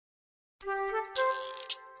Hi,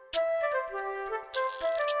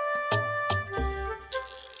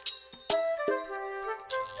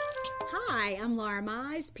 I'm Laura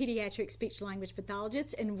Mize, pediatric speech-language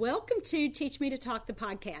pathologist, and welcome to Teach Me to Talk, the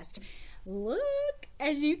podcast. Look,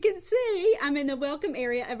 as you can see, I'm in the welcome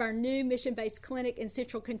area of our new mission-based clinic in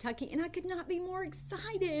Central Kentucky, and I could not be more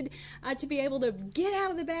excited to be able to get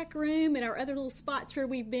out of the back room and our other little spots where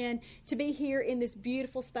we've been to be here in this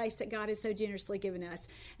beautiful space that God has so generously given us.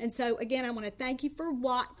 And so, again, I want to thank you for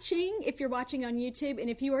watching, if you're watching on YouTube, and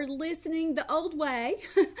if you are listening the old way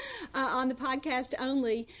on the podcast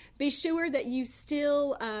only, be sure that you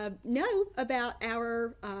still know about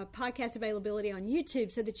our podcast availability on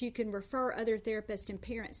YouTube so that you can refer other therapists and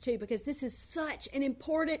parents too, because this is such an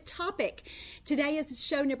important topic. Today is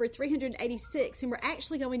show number 386, and we're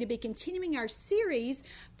actually going to be continuing our series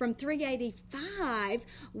from 385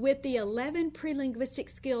 with the 11 prelinguistic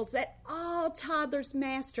skills that all toddlers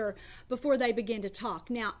master before they begin to talk.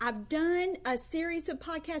 Now, I've done a series of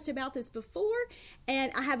podcasts about this before,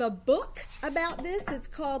 and I have a book about this. It's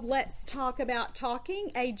called Let's Talk About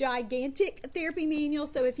Talking, a gigantic therapy manual.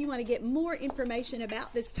 So if you want to get more information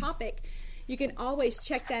about this topic, you can always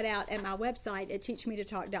check that out at my website at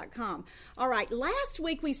teachmetotalk.com. All right, last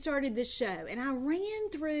week we started this show, and I ran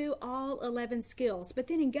through all 11 skills. But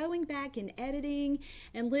then in going back and editing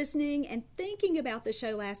and listening and thinking about the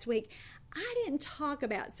show last week, I didn't talk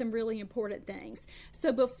about some really important things.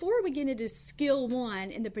 So before we get into skill one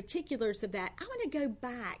and the particulars of that, I want to go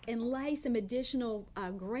back and lay some additional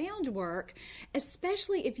groundwork,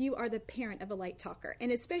 especially if you are the parent of a late talker, and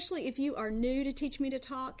especially if you are new to Teach Me to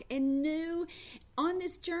Talk and new on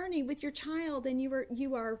this journey with your child, and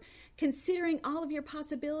you are considering all of your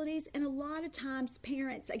possibilities. And a lot of times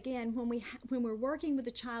parents, again, when we're working with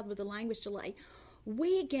a child with a language delay,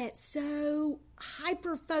 we get so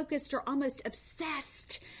hyper-focused or almost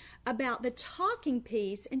obsessed about the talking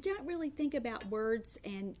piece and don't really think about words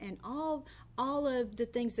and all of the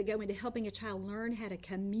things that go into helping a child learn how to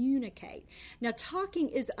communicate. Now, talking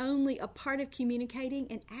is only a part of communicating,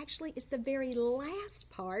 and actually it's the very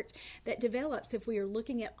last part that develops if we are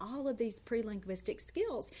looking at all of these prelinguistic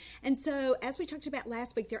skills. And so, as we talked about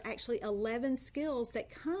last week, there are actually 11 skills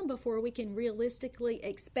that come before we can realistically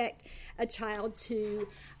expect a child to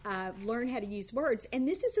learn how to use words. And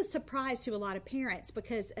this is a surprise to a lot of parents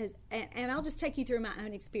because, and I'll just take you through my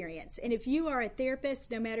own experience. And if you are a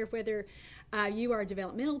therapist, no matter whether you are a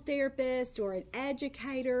developmental therapist or an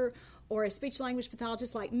educator or a speech-language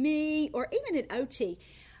pathologist like me, or even an OT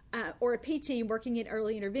or a PT working in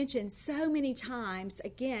early intervention, so many times,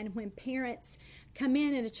 again, when parents come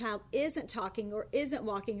in and a child isn't talking or isn't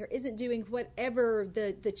walking or isn't doing whatever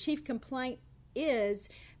the chief complaint is,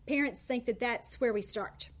 parents think that that's where we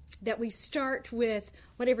start. That we start with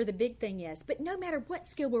whatever the big thing is. But no matter what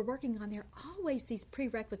skill we're working on, there are always these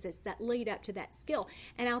prerequisites that lead up to that skill.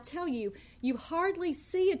 And I'll tell you, you hardly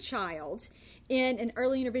see a child in an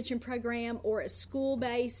early intervention program or a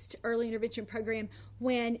school-based early intervention program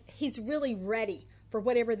when he's really ready for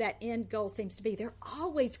whatever that end goal seems to be. There are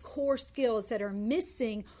always core skills that are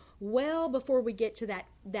missing well before we get to that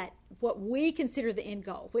what we consider the end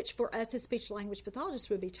goal, which for us as speech-language pathologists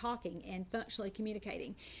would be talking and functionally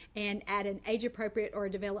communicating and at an age-appropriate or a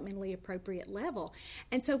developmentally appropriate level.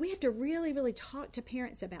 And so we have to really, really talk to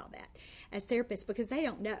parents about that as therapists because they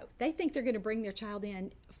don't know. They think they're going to bring their child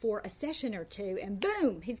in for a session or two and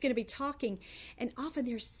boom, he's going to be talking. And often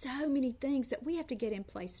there's so many things that we have to get in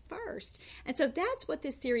place first. And so that's what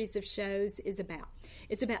this series of shows is about.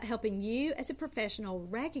 It's about helping you as a professional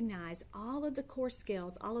recognize all of the core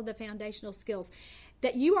skills, all of the foundational skills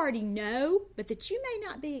that you already know, but that you may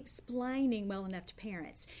not be explaining well enough to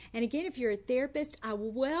parents. And again, if you're a therapist, I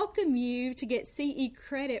welcome you to get CE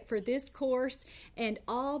credit for this course and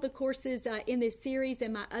all the courses in this series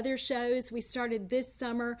and my other shows. We started this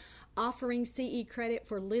summer offering CE credit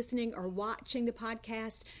for listening or watching the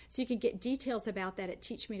podcast. So you can get details about that at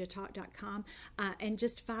teachmetotalk.com and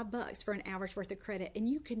just $5 for an hour's worth of credit. And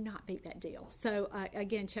you could not beat that deal. So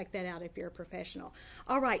again, check that out if you're a professional.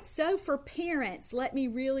 All right, so for parents, let me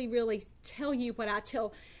really, really tell you what I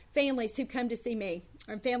tell families who come to see me,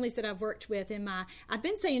 or families that I've worked with in my, I've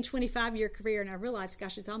been saying 25-year career, and I realized,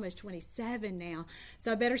 gosh, it's almost 27 now.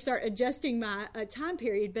 So I better start adjusting my time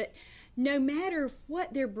period. But no matter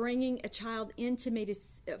what they're bringing a child into me to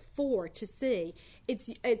see,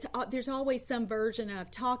 there's always some version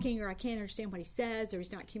of talking, or I can't understand what he says, or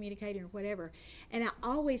he's not communicating, or whatever. And I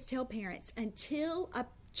always tell parents, until a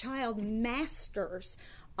child masters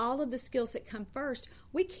all of the skills that come first,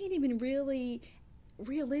 we can't even really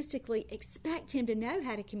realistically expect him to know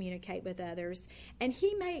how to communicate with others. And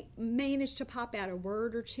he may manage to pop out a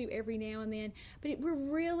word or two every now and then, but we're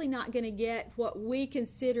really not going to get what we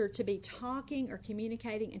consider to be talking or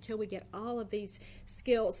communicating until we get all of these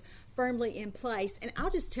skills firmly in place. And I'll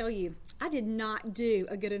just tell you, I did not do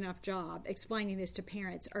a good enough job explaining this to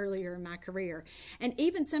parents earlier in my career. And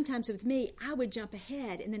even sometimes with me, I would jump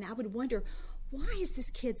ahead and then I would wonder, why is this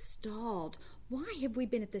kid stalled? Why have we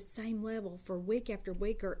been at the same level for week after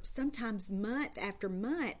week or sometimes month after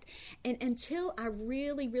month? And until I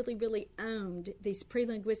really, really, really owned these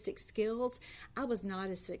prelinguistic skills, I was not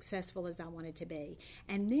as successful as I wanted to be.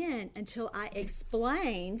 And then until I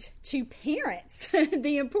explained to parents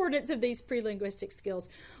the importance of these prelinguistic skills,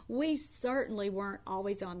 we certainly weren't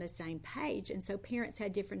always on the same page. And so parents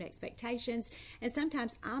had different expectations. And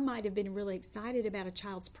sometimes I might have been really excited about a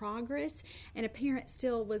child's progress, and a parent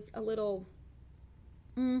still was a little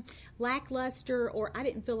lackluster, or I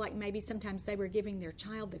didn't feel like maybe sometimes they were giving their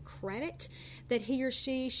child the credit that he or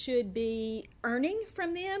she should be earning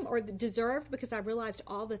from them or deserved, because I realized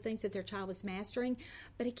all the things that their child was mastering.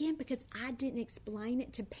 But again, because I didn't explain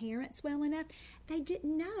it to parents well enough, they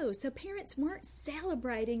didn't know. So parents weren't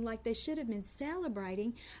celebrating like they should have been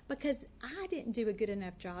celebrating because I didn't do a good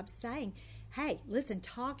enough job saying, hey, listen,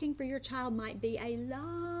 talking for your child might be a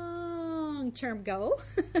long-term goal.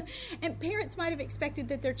 And parents might have expected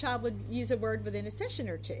that their child would use a word within a session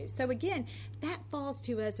or two. So again, that falls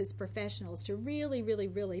to us as professionals to really, really,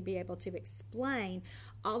 really be able to explain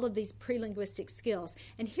all of these prelinguistic skills.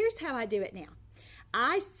 And here's how I do it now.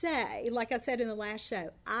 I say, like I said in the last show,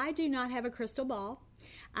 I do not have a crystal ball.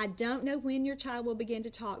 I don't know when your child will begin to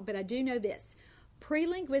talk, but I do know this.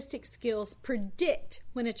 Prelinguistic skills predict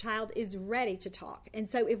when a child is ready to talk. And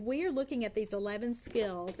so if we are looking at these 11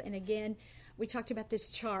 skills, and again, we talked about this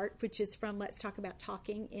chart, which is from Let's Talk About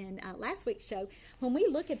Talking in last week's show. When we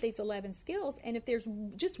look at these 11 skills, and if there's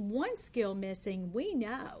just one skill missing, we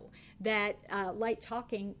know that late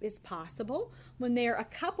talking is possible. When there are a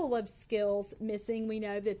couple of skills missing, we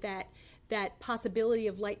know that possibility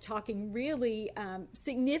of late talking really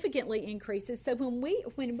significantly increases. So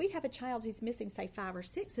when we have a child who's missing, say, 5 or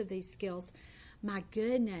 6 of these skills, my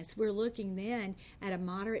goodness, we're looking then at a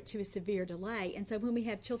moderate to a severe delay. And so when we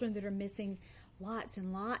have children that are missing lots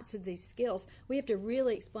and lots of these skills, we have to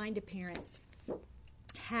really explain to parents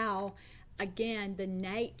how, again, the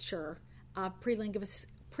nature of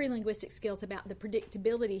prelinguistic skills, about the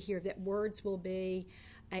predictability here, that words will be,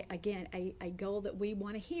 a goal that we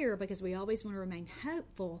want to hear because we always want to remain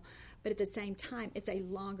hopeful, but at the same time, it's a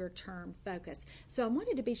longer-term focus. So I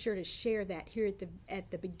wanted to be sure to share that here at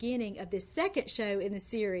the beginning of this second show in the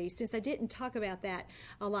series, since I didn't talk about that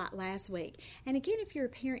a lot last week. And again, if you're a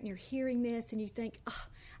parent and you're hearing this and you think, oh,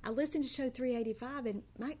 I listened to show 385 and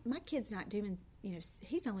my kid's not doing,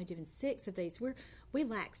 he's only doing 6 of these. We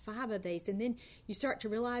lack 5 of these. And then you start to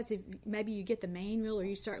realize, if maybe you get the manual or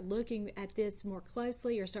you start looking at this more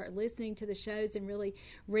closely or start listening to the shows and really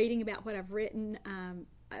reading about what I've written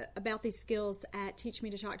about these skills at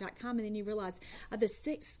teachmetotalk.com, and then you realize of the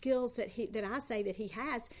 6 skills that I say that he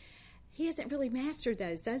hasn't really mastered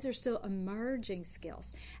those. Those are still emerging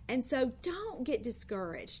skills. And so don't get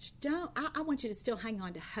discouraged. I want you to still hang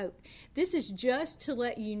on to hope. This is just to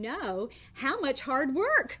let you know how much hard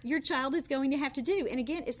work your child is going to have to do. And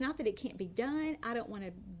again, it's not that it can't be done. I don't want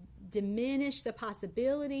to diminish the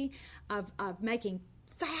possibility of making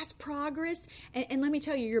fast progress. And let me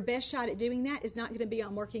tell you, your best shot at doing that is not going to be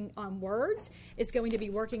on working on words. It's going to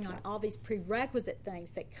be working on all these prerequisite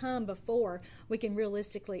things that come before we can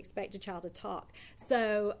realistically expect a child to talk.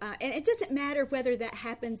 So, and it doesn't matter whether that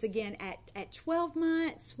happens again at 12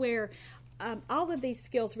 months, where all of these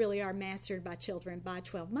skills really are mastered by children by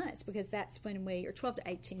 12 months, because that's when or 12 to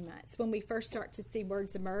 18 months, when we first start to see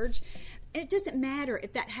words emerge. And it doesn't matter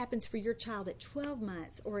if that happens for your child at 12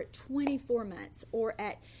 months or at 24 months or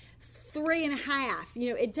at 3.5.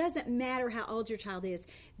 It doesn't matter how old your child is.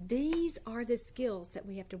 These are the skills that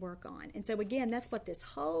we have to work on. And so again, that's what this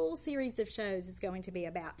whole series of shows is going to be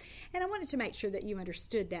about. And I wanted to make sure that you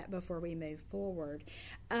understood that before we move forward.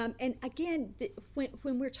 And again,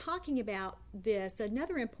 when we're talking about this,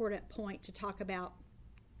 another important point to talk about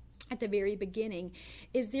at the very beginning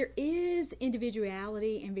is there is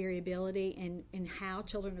individuality and variability in how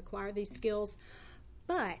children acquire these skills.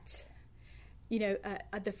 But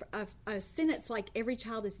a sentence like every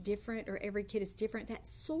child is different or every kid is different, that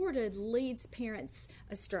sort of leads parents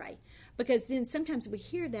astray, because then sometimes we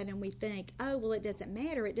hear that and we think, oh, well, it doesn't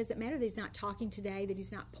matter. It doesn't matter that he's not talking today, that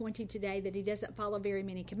he's not pointing today, that he doesn't follow very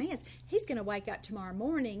many commands. He's going to wake up tomorrow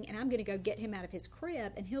morning and I'm going to go get him out of his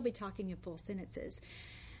crib and he'll be talking in full sentences.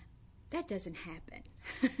 That doesn't happen.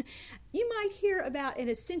 You might hear about an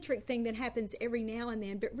eccentric thing that happens every now and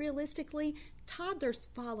then, but realistically, toddlers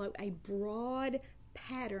follow a broad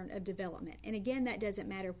pattern of development. And again, that doesn't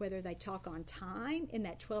matter whether they talk on time in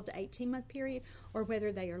that 12 to 18 month period or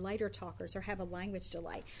whether they are later talkers or have a language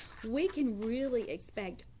delay. We can really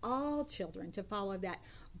expect all children to follow that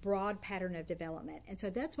broad pattern of development. And so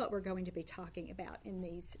that's what we're going to be talking about in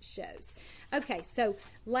these shows. Okay, so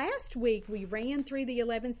last week we ran through the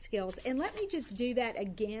 11 skills, and let me just do that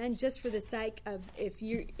again just for the sake of if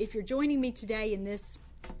you're joining me today in this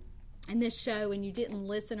show and you didn't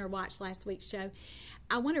listen or watch last week's show,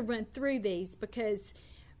 I want to run through these because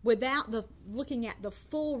without looking at the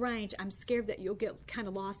full range, I'm scared that you'll get kind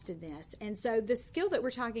of lost in this. And so the skill that we're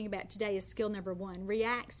talking about today is skill number 1,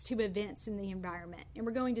 reacts to events in the environment. And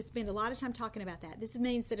we're going to spend a lot of time talking about that. This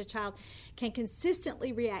means that a child can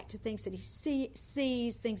consistently react to things that he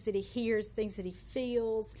sees, things that he hears, things that he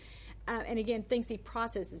feels, and again, things he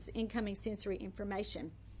processes, incoming sensory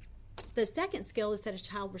information. The second skill is that a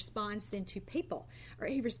child responds then to people, or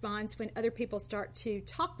he responds when other people start to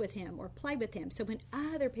talk with him or play with him. So when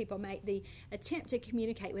other people make the attempt to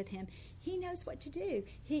communicate with him, he knows what to do.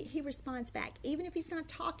 He responds back. Even if he's not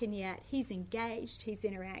talking yet, he's engaged, he's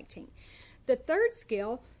interacting. The third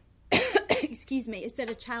skill, is that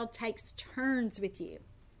a child takes turns with you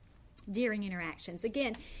during interactions.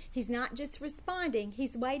 Again, he's not just responding,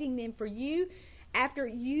 he's waiting then for you after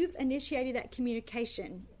you've initiated that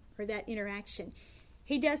communication or that interaction.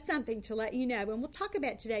 He does something to let you know, and we'll talk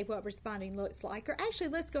about today what responding looks like, or actually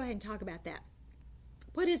let's go ahead and talk about that.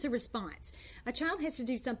 What is a response? A child has to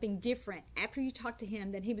do something different after you talk to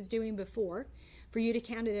him than he was doing before for you to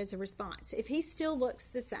count it as a response. If he still looks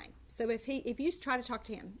the same, so if you try to talk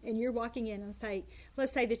to him and you're walking in and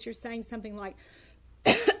let's say that you're saying something like,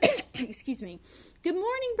 excuse me, "Good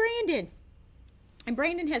morning, Brandon." And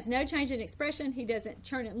Brandon has no change in expression. He doesn't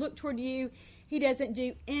turn and look toward you. He doesn't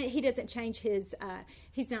change his,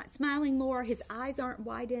 he's not smiling more. His eyes aren't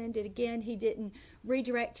widened. And again, he didn't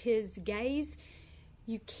redirect his gaze.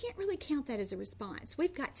 You can't really count that as a response.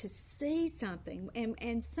 We've got to see something.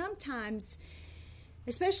 And sometimes,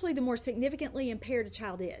 especially the more significantly impaired a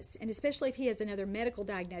child is, and especially if he has another medical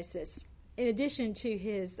diagnosis, in addition to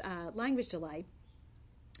his language delay,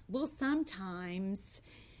 we'll sometimes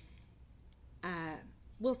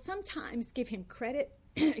give him credit.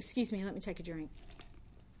 Excuse me, let me take a drink.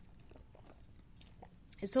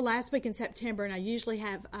 It's the last week in September, and I usually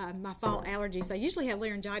have my fall allergies. I usually have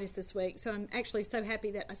laryngitis this week, so I'm actually so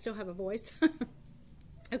happy that I still have a voice.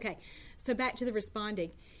 Okay, so back to the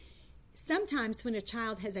responding. Sometimes when a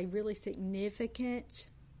child has a really significant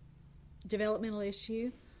developmental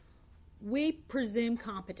issue, we presume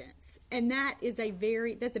competence, and that's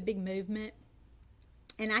a big movement.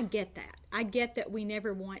 And I get that. I get that we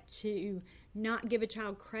never want to not give a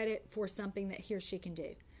child credit for something that he or she can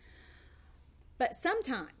do. But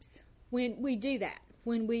sometimes when we do that,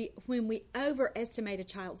 when we overestimate a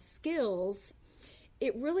child's skills,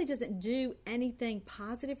 it really doesn't do anything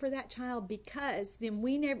positive for that child, because then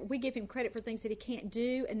we give him credit for things that he can't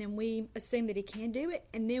do, and then we assume that he can do it,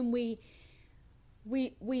 and then we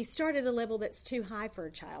start at a level that's too high for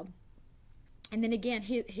a child. And then again,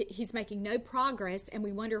 he's making no progress, and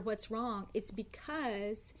we wonder what's wrong. It's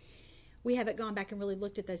because we haven't gone back and really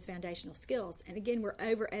looked at those foundational skills. And again, we're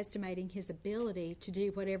overestimating his ability to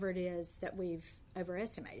do whatever it is that we've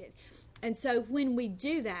overestimated. And so when we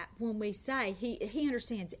do that, when we say he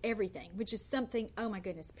understands everything, which is something, oh my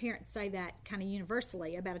goodness, parents say that kind of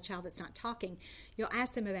universally about a child that's not talking. You'll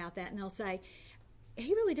ask them about that, and they'll say,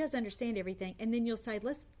 he really does understand everything. And then you'll say,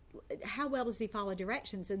 how well does he follow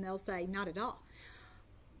directions? And they'll say, not at all.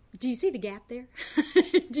 Do you see the gap there?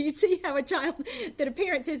 Do you see how a child that a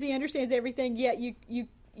parent says he understands everything, yet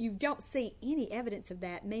you don't see any evidence of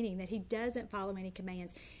that, meaning that he doesn't follow any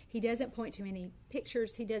commands. He doesn't point to any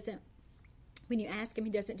pictures. He doesn't, when you ask him,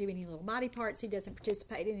 he doesn't do any little body parts. He doesn't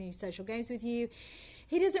participate in any social games with you.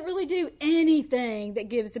 He doesn't really do anything that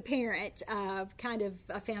gives a parent kind of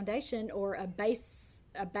a foundation or a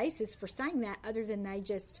basis for saying that, other than they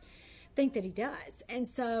just think that he does. And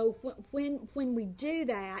so when we do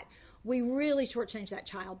that, we really shortchange that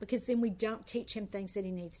child, because then we don't teach him things that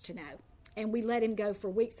he needs to know. And we let him go for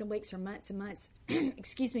weeks and weeks or months and months,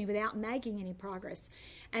 without making any progress.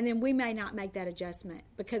 And then we may not make that adjustment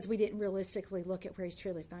because we didn't realistically look at where he's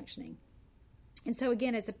truly functioning. And so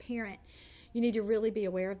again, as a parent, you need to really be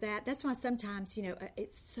aware of that. That's why sometimes,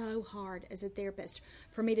 it's so hard as a therapist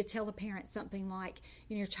for me to tell a parent something like,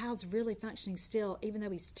 your child's really functioning still, even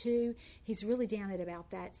though he's 2, he's really down at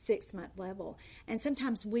about that 6-month level. And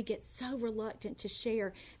sometimes we get so reluctant to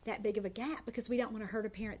share that big of a gap because we don't want to hurt a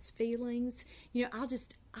parent's feelings. I'll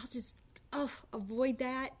just avoid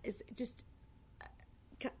that.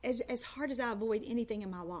 As hard as I avoid anything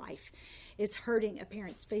in my life is hurting a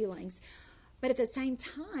parent's feelings. But at the same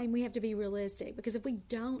time, we have to be realistic, because if we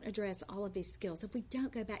don't address all of these skills, if we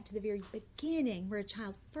don't go back to the very beginning where a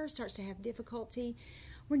child first starts to have difficulty,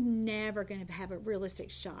 we're never going to have a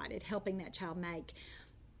realistic shot at helping that child make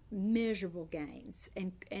measurable gains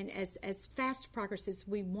and as fast progress as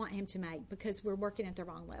we want him to make, because we're working at the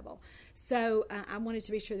wrong level. So I wanted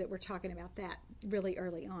to be sure that we're talking about that really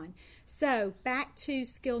early on. So back to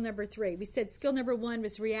skill number 3. We said skill number 1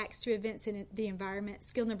 was reacts to events in the environment.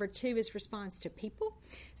 Skill number 2 is responds to people.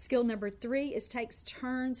 Skill number 3 is takes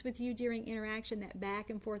turns with you during interaction, that back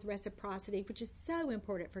and forth reciprocity, which is so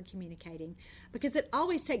important for communicating, because it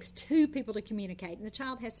always takes 2 people to communicate, and the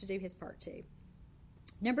child has to do his part too.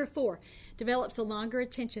 Number 4, develops a longer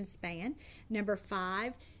attention span. Number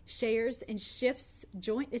 5, shares and shifts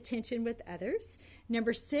joint attention with others.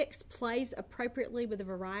 Number 6, plays appropriately with a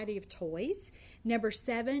variety of toys. Number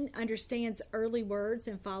 7, understands early words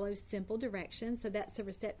and follows simple directions. So that's the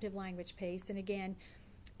receptive language piece. And again,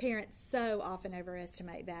 parents so often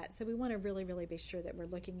overestimate that. So we want to really, really be sure that we're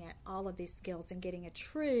looking at all of these skills and getting a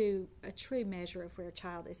true measure of where a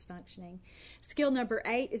child is functioning. Skill number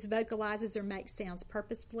 8 is vocalizes or makes sounds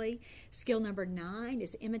purposefully. Skill number 9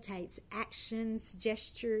 is imitates actions,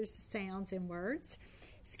 gestures, sounds, and words.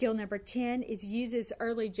 Skill number 10 is uses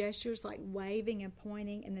early gestures like waving and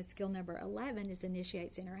pointing, and then skill number 11 is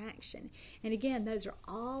initiates interaction. And again, those are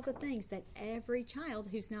all the things that every child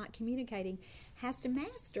who's not communicating has to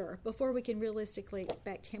master before we can realistically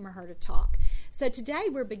expect him or her to talk. So today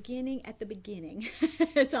we're beginning at the beginning,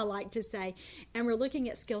 as I like to say, and we're looking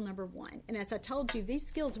at skill number 1. And as I told you, these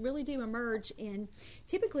skills really do emerge in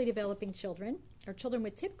typically developing children, or children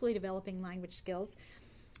with typically developing language skills,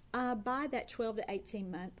 by that 12 to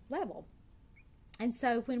 18 month level. And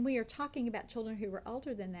so when we are talking about children who are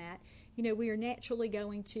older than that, we are naturally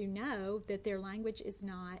going to know that their language is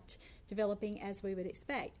not developing as we would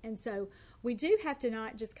expect. And so we do have to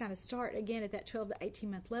not just kind of start again at that 12 to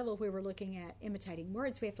 18 month level where we're looking at imitating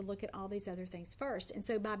words. We have to look at all these other things first. And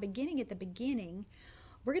so by beginning at the beginning,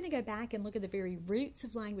 we're going to go back and look at the very roots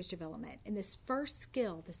of language development. And this first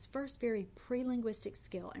skill, this first very prelinguistic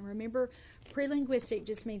skill, and remember, prelinguistic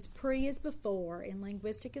just means pre is before, and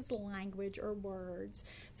linguistic is language or words.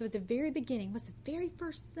 So at the very beginning, what's the very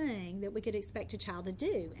first thing that we could expect a child to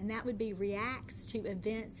do? And that would be reacts to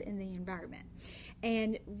events in the environment.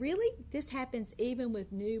 And really, this happens even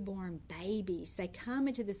with newborn babies. They come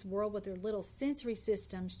into this world with their little sensory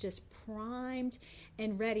systems just primed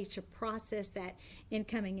and ready to process that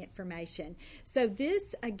incoming information. So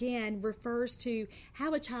this, again, refers to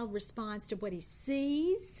how a child responds to what he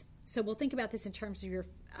sees. So we'll think about this in terms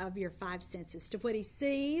of your 5 senses, to what he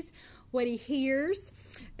sees, what he hears,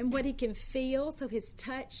 and what he can feel. So his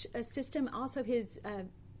touch system, also his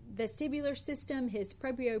vestibular system, his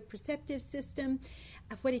proprioceptive system,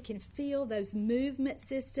 what he can feel, those movement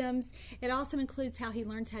systems. It also includes how he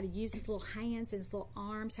learns how to use his little hands and his little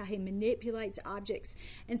arms, how he manipulates objects.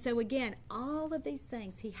 And so again, all of these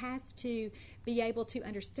things he has to be able to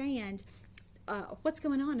understand what's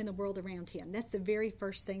going on in the world around him. That's the very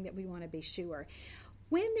first thing that we want to be sure.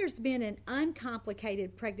 When there's been an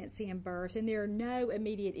uncomplicated pregnancy and birth and there are no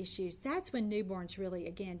immediate issues, that's when newborns really,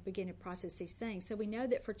 again, begin to process these things. So we know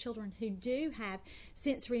that for children who do have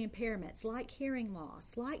sensory impairments, like hearing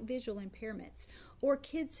loss, like visual impairments, or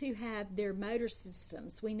kids who have their motor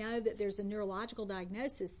systems, we know that there's a neurological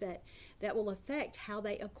diagnosis that will affect how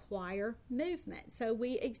they acquire movement. So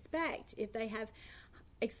we expect if they have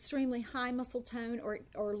extremely high muscle tone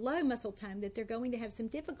or low muscle tone, that they're going to have some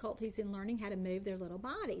difficulties in learning how to move their little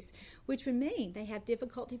bodies, which would mean they have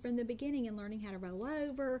difficulty from the beginning in learning how to roll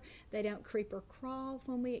over. They don't creep or crawl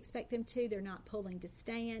when we expect them to. They're not pulling to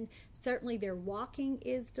stand. Certainly their walking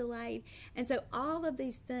is delayed. And so all of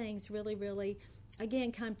these things really, really,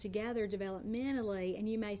 again, come together developmentally. And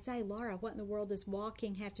you may say, Laura, what in the world does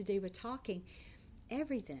walking have to do with talking?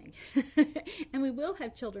 Everything. And we will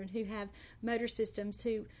have children who have motor systems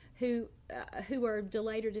who are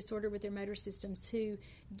delayed or disordered with their motor systems who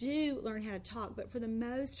do learn how to talk. But for the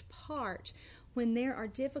most part, when there are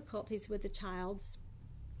difficulties with the child's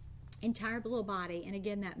entire little body, and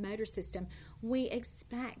again that motor system, we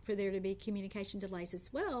expect for there to be communication delays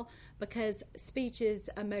as well, because speech is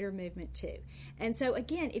a motor movement too. And so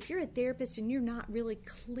again, if you're a therapist and you're not really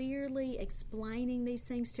clearly explaining these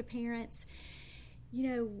things to parents,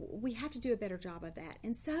 we have to do a better job of that.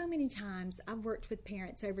 And so many times I've worked with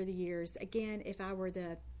parents over the years, again, if I were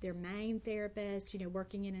their main therapist,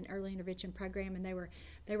 working in an early intervention program, and they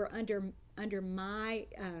were under my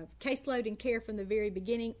caseload and care from the very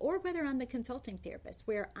beginning, or whether I'm the consulting therapist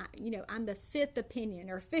where I'm the 5th opinion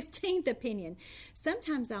or 15th opinion.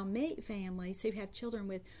 Sometimes I'll meet families who have children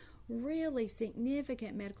with really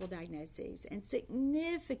significant medical diagnoses and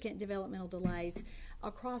significant developmental delays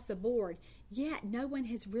across the board, yet no one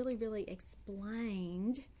has really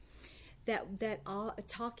explained that all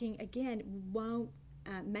talking again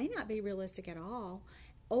may not be realistic at all,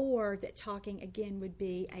 or that talking again would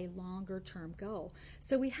be a longer term goal.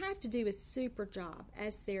 So we have to do a super job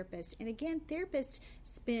as therapists. And again, therapists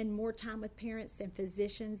spend more time with parents than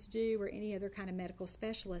physicians do, or any other kind of medical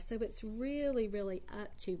specialist. So it's really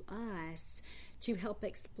up to us to help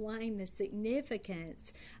explain the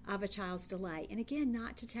significance of a child's delay. And again,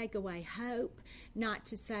 not to take away hope, not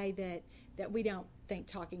to say that we don't think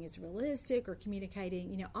talking is realistic or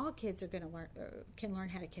communicating. All kids are going to can learn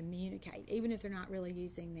how to communicate, even if they're not really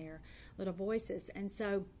using their little voices. And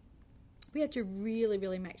so we have to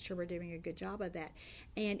really make sure we're doing a good job of that.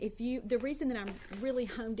 And the reason that I'm really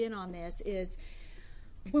honed in on this is,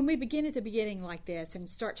 when we begin at the beginning like this and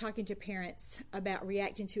start talking to parents about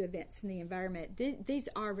reacting to events in the environment, these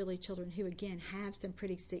are really children who, again, have some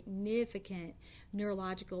pretty significant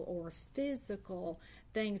neurological or physical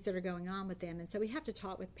things that are going on with them. And so we have to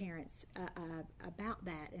talk with parents about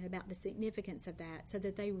that and about the significance of that, so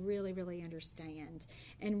that they really understand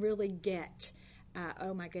and really get,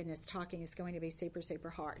 oh my goodness, talking is going to be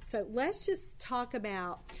super hard. So let's just talk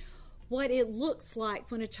about what it looks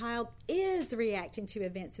like when a child is reacting to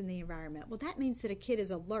events in the environment. Well, that means that a kid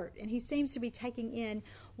is alert, and he seems to be taking in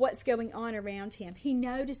what's going on around him. He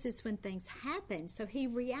notices when things happen, so he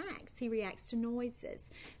reacts. He reacts to noises.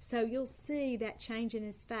 So you'll see that change in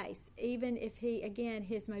his face. Even if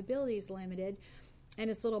his mobility is limited, and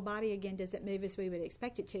his little body, again, doesn't move as we would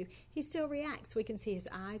expect it to, he still reacts. We can see his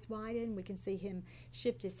eyes widen. We can see him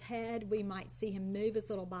shift his head. We might see him move his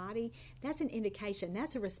little body. That's an indication.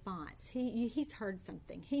 That's a response. He's heard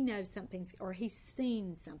something. He knows something, or he's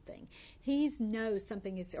seen something. He knows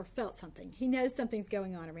something is, or felt something. He knows something's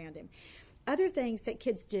going on around him. Other things that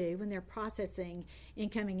kids do when they're processing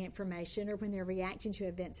incoming information, or when they're reacting to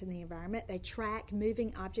events in the environment, they track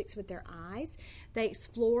moving objects with their eyes. They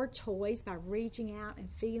explore toys by reaching out and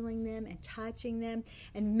feeling them and touching them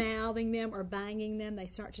and mouthing them or banging them. They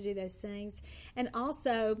start to do those things. And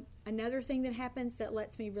also, another thing that happens that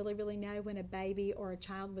lets me really know when a baby or a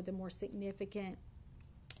child with a more significant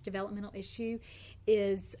developmental issue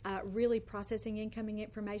is really processing incoming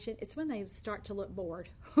information. It's when they start to look bored,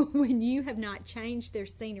 when you have not changed their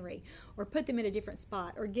scenery or put them in a different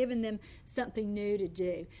spot or given them something new to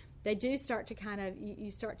do. They do start to you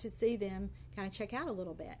start to see them kind of check out a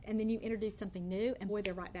little bit, and then you introduce something new, and boy,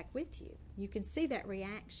 they're right back with you. You can see that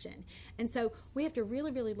reaction. And so we have to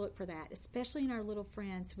really look for that, especially in our little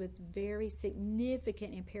friends with very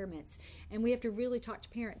significant impairments. And we have to really talk to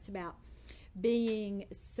parents about being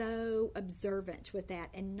so observant with that,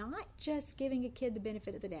 and not just giving a kid the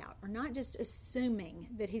benefit of the doubt, or not just assuming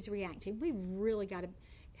that he's reacting. We really got to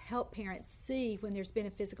help parents see when there's been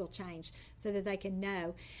a physical change, so that they can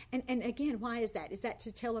know. And again, why is that? Is that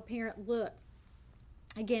to tell a parent, look,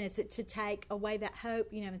 again, is it to take away that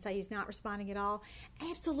hope, and say he's not responding at all?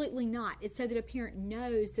 Absolutely not. It's so that a parent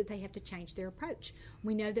knows that they have to change their approach.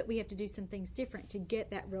 We know that we have to do some things different to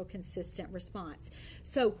get that real consistent response.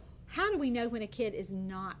 So how do we know when a kid is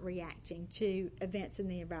not reacting to events in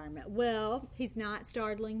the environment? Well, he's not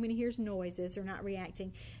startling when he hears noises, or not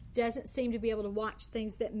reacting. Doesn't seem to be able to watch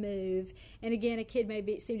things that move. And again, a kid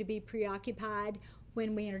may seem to be preoccupied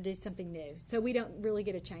when we introduce something new. So we don't really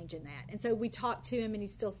get a change in that. And so we talk to him and he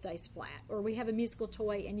still stays flat. Or we have a musical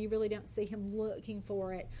toy and you really don't see him looking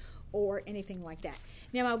for it, or anything like that.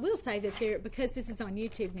 Now, I will say that because this is on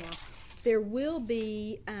YouTube now, there will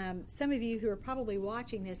be some of you who are probably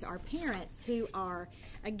watching this are parents who are,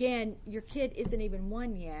 again, your kid isn't even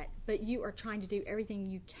one yet, but you are trying to do everything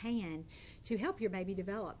you can to help your baby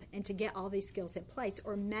develop and to get all these skills in place.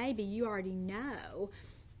 Or maybe you already know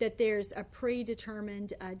that there's a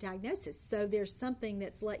predetermined diagnosis. So there's something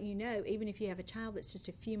that's letting you know, even if you have a child that's just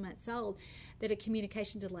a few months old, that a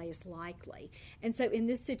communication delay is likely. And so in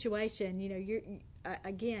this situation,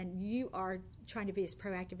 you are trying to be as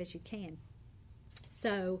proactive as you can.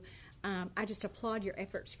 So I just applaud your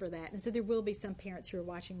efforts for that. And so there will be some parents who are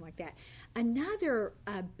watching like that. Another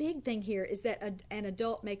big thing here is that an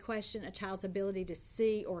adult may question a child's ability to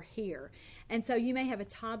see or hear. And so you may have a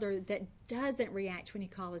toddler that doesn't react when you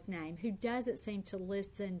call his name, who doesn't seem to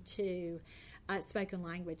listen to spoken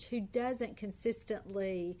language, who doesn't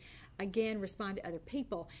consistently, again, respond to other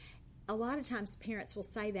people. A lot of times parents will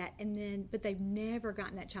say that, but they've never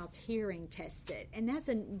gotten that child's hearing tested, and that's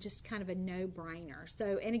just kind of a no-brainer.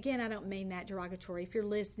 So, and again, I don't mean that derogatory. If you're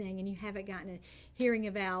listening and you haven't gotten a hearing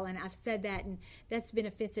eval, and I've said that, and that's been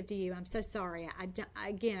offensive to you, I'm so sorry. I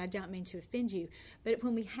don't mean to offend you. But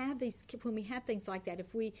when we have things like that,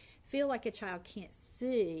 if we feel like a child can't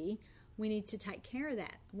see, we need to take care of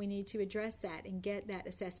that. We need to address that and get that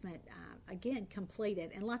assessment, again,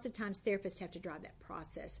 completed. And lots of times therapists have to drive that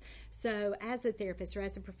process. So as a therapist or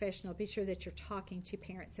as a professional, be sure that you're talking to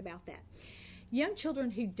parents about that. Young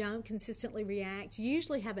children who don't consistently react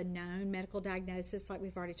usually have a known medical diagnosis, like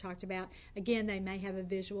we've already talked about. Again, they may have a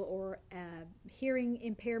visual or hearing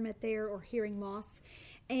impairment there or hearing loss,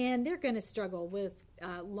 and they're going to struggle with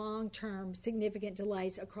long-term significant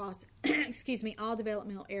delays across all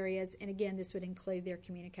developmental areas, and again, this would include their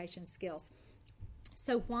communication skills.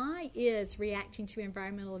 So why is reacting to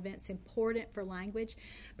environmental events important for language?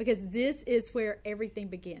 Because this is where everything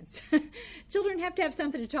begins. Children have to have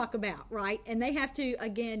something to talk about, right? And they have to,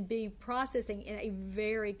 again, be processing in a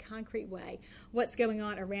very concrete way what's going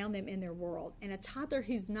on around them in their world. And a toddler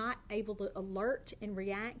who's not able to alert and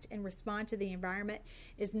react and respond to the environment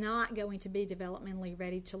is not going to be developmentally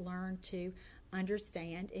ready to learn to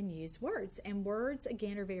understand and use words. And words,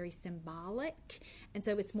 again, are very symbolic, and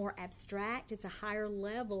so it's more abstract. It's a higher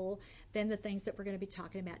level than the things that we're going to be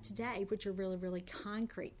talking about today, which are really, really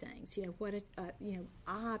concrete things.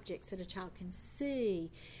 Objects that a child can see,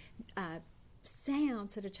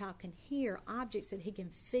 sounds that a child can hear, objects that he can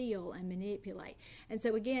feel and manipulate. And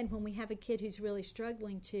so again, when we have a kid who's really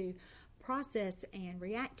struggling to process and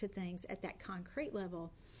react to things at that concrete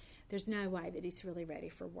level, there's no way that he's really ready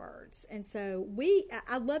for words. And so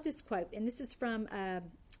I love this quote, and this is from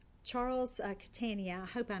Charles Catania. I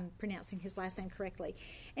hope I'm pronouncing his last name correctly.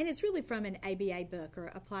 And it's really from an ABA book, or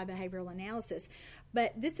Applied Behavioral Analysis.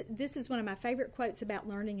 But this is one of my favorite quotes about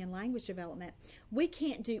learning and language development. We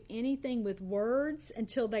can't do anything with words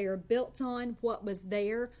until they are built on what was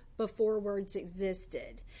there before words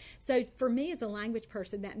existed. So for me as a language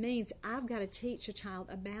person, that means I've got to teach a child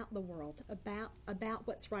about the world, about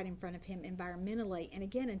what's right in front of him environmentally. And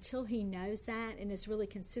again, until he knows that and is really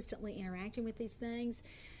consistently interacting with these things,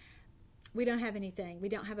 we don't have anything. We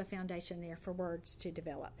don't have a foundation there for words to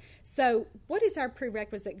develop. So what is our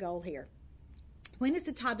prerequisite goal here? When is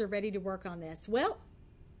a toddler ready to work on this? Well,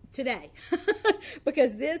 today,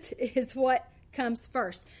 because this is what comes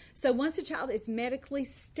first. So once a child is medically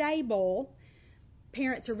stable,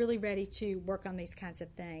 parents are really ready to work on these kinds of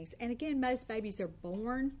things. And again, most babies are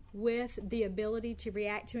born with the ability to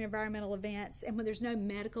react to environmental events. And when there's no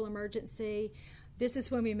medical emergency, this is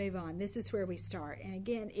when we move on. This is where we start. And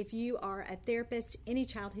again, if you are a therapist, any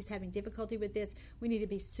child who's having difficulty with this, we need to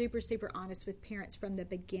be super, super honest with parents from the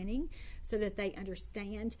beginning so that they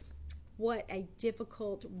understand what a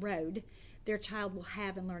difficult road their child will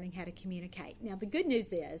have in learning how to communicate. Now, the good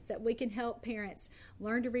news is that we can help parents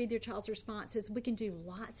learn to read their child's responses. We can do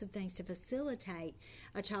lots of things to facilitate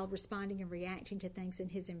a child responding and reacting to things in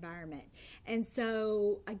his environment. And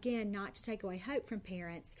so, again, not to take away hope from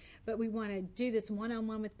parents, but we want to do this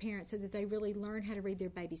one-on-one with parents so that they really learn how to read their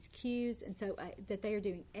baby's cues, and so that they are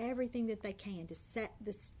doing everything that they can to set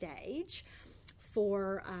the stage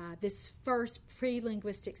for this first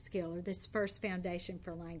prelinguistic skill, or this first foundation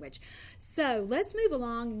for language. So let's move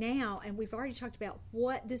along now, and we've already talked about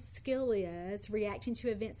what this skill is, reacting to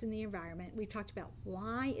events in the environment. We've talked about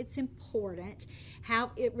why it's important,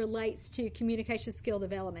 how it relates to communication skill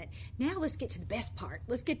development. Now let's get to the best part.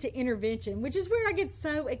 Let's get to intervention, which is where I get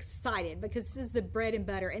so excited, because this is the bread and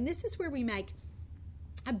butter, and this is where we make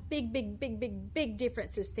a big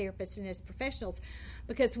difference as therapists and as professionals,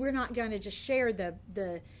 because we're not going to just share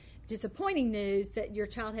the disappointing news that your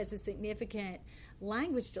child has a significant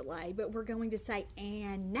language delay, but we're going to say,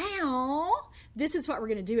 and now this is what we're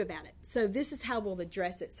going to do about it. So this is how we'll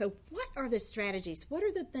address it. So what are the strategies? What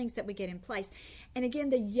are the things that we get in place? And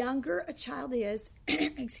again, the younger a child is,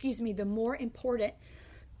 the more important,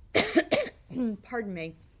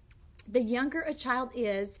 the younger a child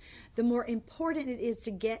is, the more important it is to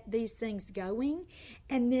get these things going.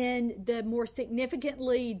 And then the more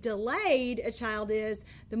significantly delayed a child is,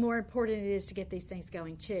 the more important it is to get these things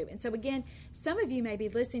going too. And so again, some of you may be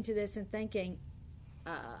listening to this and thinking,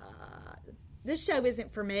 this show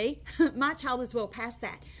isn't for me. My child is well past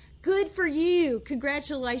that. Good for you.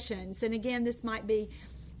 Congratulations. And again, this might be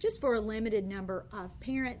just for a limited number of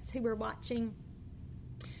parents who are watching.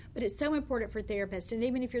 But it's so important for therapists. And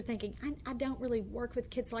even if you're thinking, I don't really work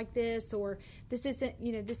with kids like this, or this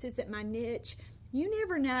isn't my niche, you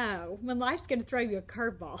never know when life's going to throw you a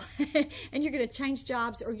curveball and you're going to change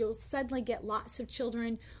jobs, or you'll suddenly get lots of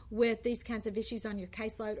children with these kinds of issues on your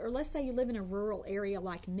caseload. Or let's say you live in a rural area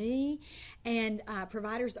like me, and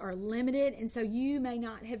providers are limited, and so you may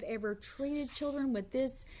not have ever treated children with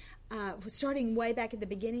this starting way back at the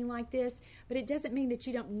beginning like this, but it doesn't mean that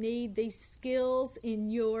you don't need these skills in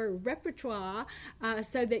your repertoire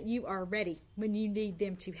so that you are ready when you need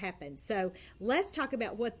them to happen. So let's talk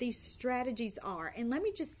about what these strategies are. And let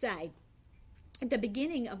me just say, at the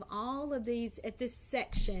beginning of all of these, at this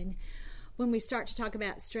section, when we start to talk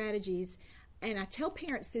about strategies, and I tell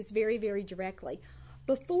parents this very, very directly,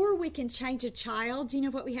 before we can change a child, do you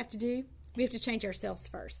know what we have to do? We have to change ourselves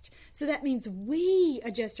first. So that means we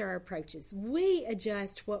adjust our approaches. We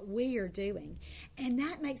adjust what we are doing. And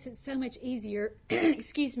that makes it so much easier,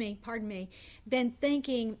 pardon me, than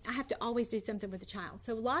thinking I have to always do something with a child.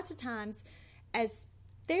 So lots of times as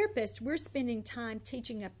therapists, we're spending time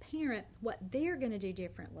teaching a parent what they're going to do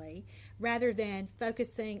differently rather than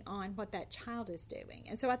focusing on what that child is doing.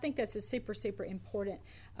 And so I think that's a super, super important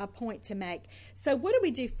point to make. So what do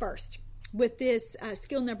we do first? With this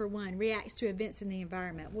skill number 1, reacts to events in the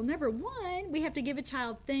environment. Well, number 1, we have to give a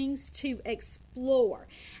child things to explore.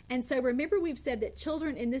 And so remember, we've said that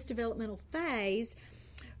children in this developmental phase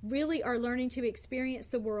really are learning to experience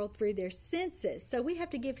the world through their senses. So we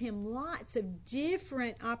have to give him lots of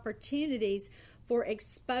different opportunities for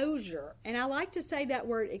exposure. And I like to say that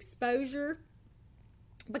word exposure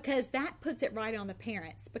because that puts it right on the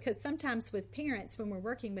parents. Because sometimes with parents, when we're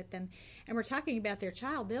working with them and we're talking about their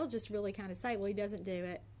child, they'll just really kind of say, well, he doesn't do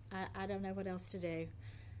it. I don't know what else to do.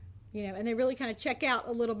 You know, and they really kind of check out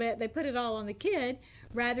a little bit. They put it all on the kid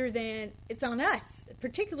rather than it's on us,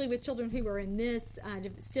 particularly with children who are in this,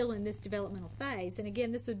 still in this developmental phase. And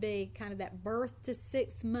again, this would be kind of that birth to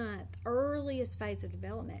 6 month, earliest phase of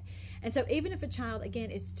development. And so even if a child,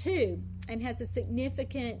 again, is 2 and has a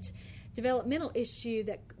significant developmental issue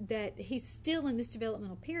that he's still in this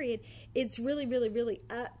developmental period, it's really, really, really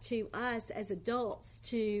up to us as adults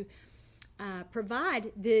to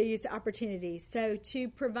provide these opportunities. So to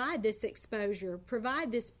provide this exposure,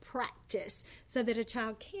 provide this practice so that a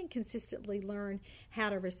child can consistently learn how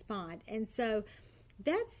to respond. And so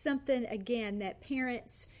that's something, again, that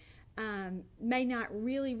parents may not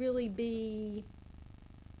really, really be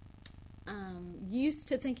used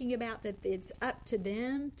to thinking about, that it's up to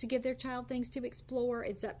them to give their child things to explore.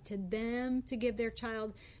 It's up to them to give their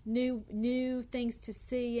child new things to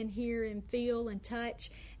see and hear and feel and touch.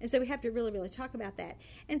 And so we have to really, really talk about that.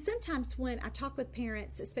 And sometimes when I talk with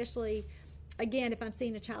parents, especially, again, if I'm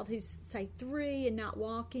seeing a child who's, say, 3 and not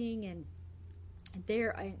walking, and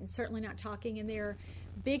they're certainly not talking, and there are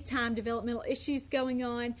big-time developmental issues going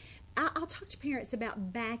on, I'll talk to parents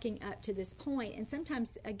about backing up to this point. And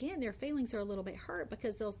sometimes, again, their feelings are a little bit hurt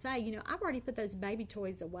because they'll say, you know, I've already put those baby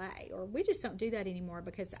toys away, or we just don't do that anymore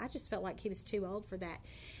because I just felt like he was too old for that.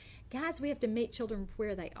 Guys, we have to meet children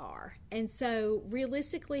where they are. And so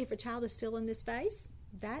realistically, if a child is still in this phase,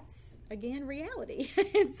 that's, again, reality.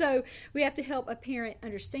 And so we have to help a parent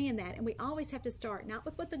understand that. And we always have to start not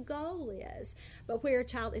with what the goal is, but where a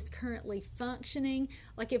child is currently functioning.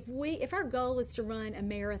 Like if our goal is to run a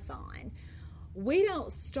marathon, we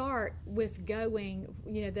don't start with going,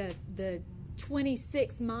 you know, the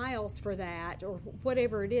 26 miles for that or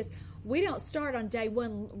whatever it is. We don't start on day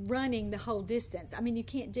 1 running the whole distance. I mean, you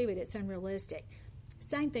can't do it. It's unrealistic.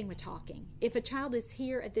 Same thing with talking. If a child is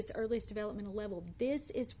here at this earliest developmental level, this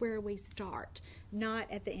is where we start, not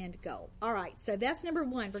at the end goal. All right, so that's number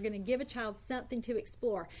 1. We're going to give a child something to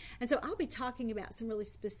explore. And so I'll be talking about some really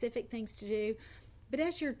specific things to do. But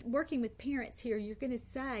as you're working with parents here, you're going to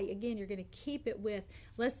say, again, you're going to keep it with,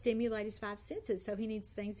 let's stimulate his 5 senses. So he needs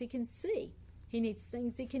things he can see. He needs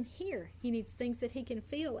things he can hear. He needs things that he can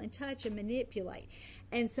feel and touch and manipulate.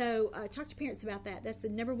 And so talk to parents about that. That's the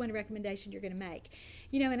number 1 recommendation you're going to make.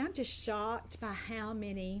 You know, and I'm just shocked by how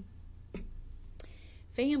many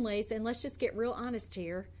families, and let's just get real honest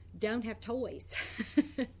here, don't have toys.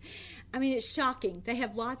 I mean, it's shocking. They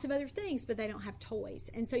have lots of other things, but they don't have toys.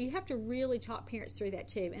 And so you have to really talk parents through that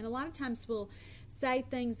too. And a lot of times we'll say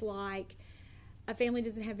things like, a family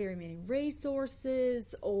doesn't have very many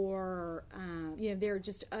resources, or you know, there are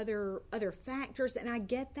just other factors, and I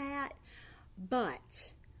get that,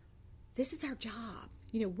 but this is our job.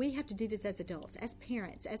 we have to do this as adults, as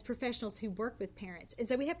parents, as professionals who work with parents. And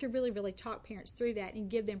so we have to really, really talk parents through that and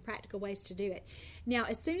give them practical ways to do it. Now,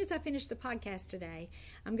 as soon as I finish the podcast today,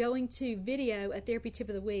 I'm going to video a therapy tip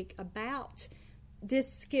of the week about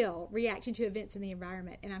this skill, reacting to events in the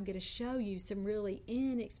environment, and I'm going to show you some really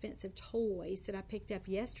inexpensive toys that I picked up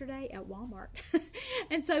yesterday at Walmart.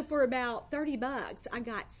 And so for about $30, I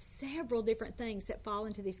got several different things that fall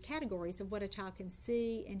into these categories of what a child can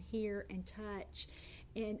see and hear and touch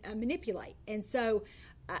and manipulate. And so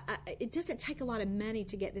it doesn't take a lot of money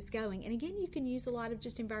to get this going. And again, you can use a lot of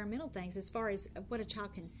just environmental things as far as what a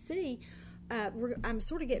child can see. I'm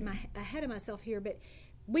sort of getting ahead of myself here, but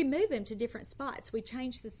we move him to different spots. We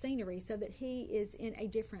change the scenery so that he is in a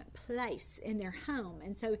different place in their home.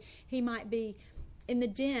 And so he might be in the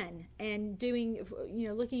den and doing,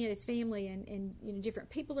 looking at his family and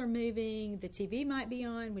different people are moving. The TV might be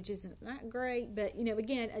on, which isn't that great, but,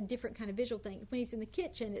 again, a different kind of visual thing. When he's in the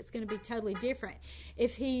kitchen, it's going to be totally different.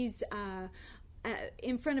 If he's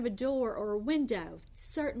in front of a door or a window,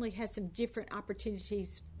 certainly has some different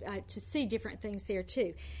opportunities to see different things there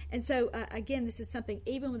too. And so again, this is something,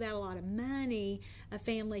 even without a lot of money, a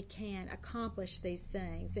family can accomplish these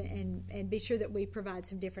things and be sure that we provide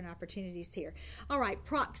some different opportunities here. All right,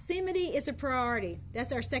 proximity is a priority.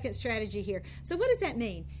 That's our second strategy here. So what does that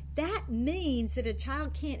mean? That means that a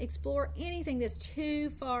child can't explore anything that's too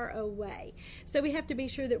far away. So we have to be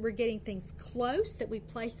sure that we're getting things close, that we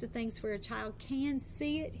place the things where a child can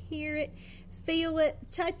see it, hear it, feel it,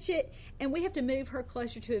 touch it, and we have to move her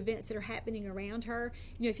closer to events that are happening around her.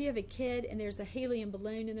 If you have a kid and there's a helium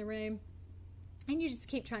balloon in the room, and you just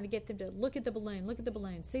keep trying to get them to look at the balloon,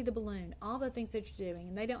 see the balloon, all the things that you're doing,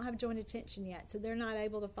 and they don't have joint attention yet, so they're not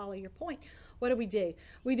able to follow your point. What do?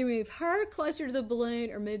 We either move her closer to the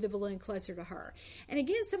balloon or move the balloon closer to her. And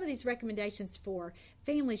again, some of these recommendations for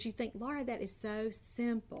families, you think, Laura, that is so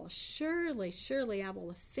simple. Surely I will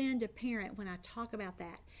offend a parent when I talk about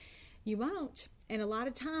that. You won't. And a lot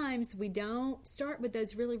of times we don't start with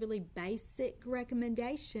those really, really basic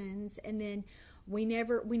recommendations, and then we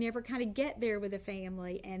never kind of get there with a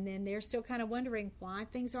family, and then they're still kind of wondering why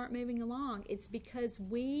things aren't moving along. It's because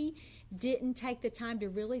we didn't take the time to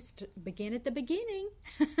really begin at the beginning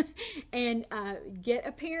and get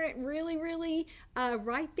a parent really, really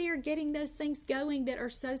right there, getting those things going that are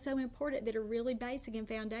so important, that are really basic and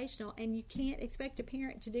foundational. And you can't expect a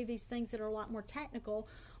parent to do these things that are a lot more technical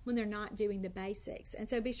when they're not doing the basics. And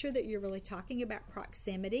so be sure that you're really talking about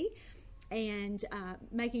proximity and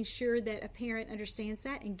making sure that a parent understands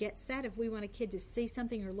that and gets that. If we want a kid to see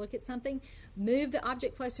something or look at something, move the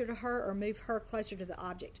object closer to her or move her closer to the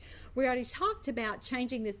object. We already talked about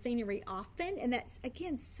changing the scenery often, and that's,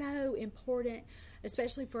 again, so important,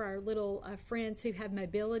 especially for our little friends who have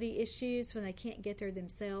mobility issues when they can't get there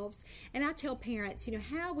themselves. And I tell parents,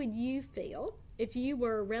 how would you feel if you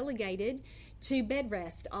were relegated to bed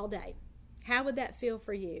rest all day? How would that feel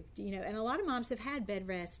for you? And a lot of moms have had bed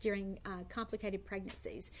rest during complicated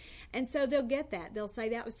pregnancies. And so they'll get that. They'll say,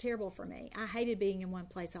 that was terrible for me. I hated being in one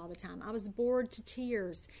place all the time. I was bored to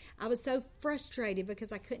tears. I was so frustrated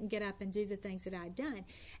because I couldn't get up and do the things that I'd done.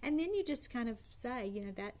 And then you just kind of say,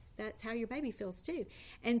 that's how your baby feels too.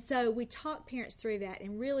 And so we talk parents through that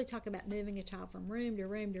and really talk about moving a child from room to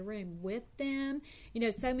room to room with them.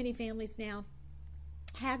 So many families now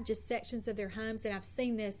have just sections of their homes, and I've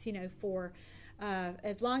seen this, for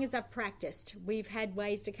as long as I've practiced. We've had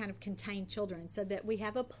ways to kind of contain children so that we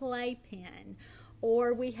have a playpen,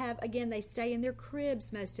 or we have, again, they stay in their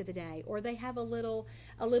cribs most of the day, or they have a little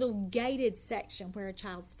gated section where a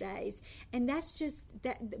child stays. And that's just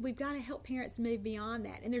that we've got to help parents move beyond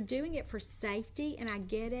that, and they're doing it for safety, and I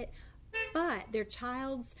get it. But their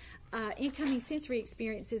child's incoming sensory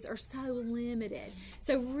experiences are so limited.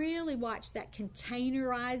 So really watch that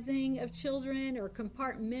containerizing of children or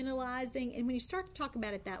compartmentalizing. And when you start to talk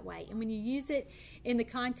about it that way, and when you use it in the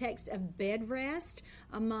context of bed rest,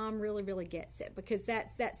 a mom really, really gets it, because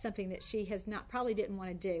that's something that she probably didn't want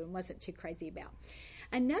to do and wasn't too crazy about.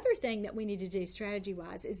 Another thing that we need to do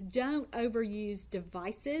strategy-wise is don't overuse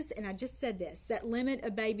devices, and I just said this, that limit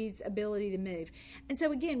a baby's ability to move. And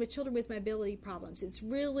so again, with children with mobility problems, it's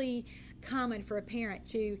really common for a parent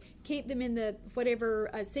to keep them in the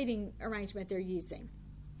whatever seating arrangement they're using.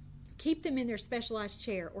 Keep them in their specialized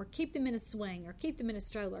chair, or keep them in a swing, or keep them in a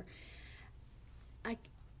stroller.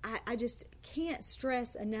 I just can't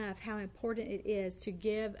stress enough how important it is to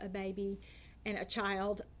give a baby and a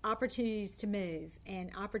child opportunities to move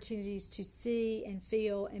and opportunities to see and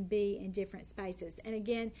feel and be in different spaces. And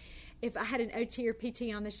again, if I had an OT or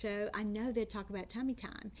PT on the show, I know they'd talk about tummy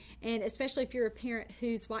time. And especially if you're a parent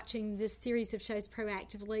who's watching this series of shows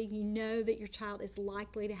proactively, you know that your child is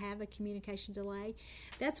likely to have a communication delay.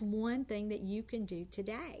 That's one thing that you can do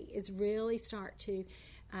today, is really start to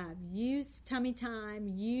use tummy time,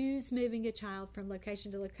 use moving a child from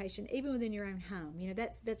location to location, even within your own home.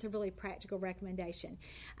 That's a really practical recommendation.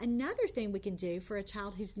 Another thing we can do for a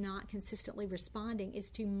child who's not consistently responding is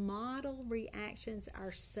to model reactions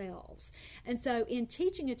ourselves. And so in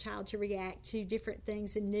teaching a child to react to different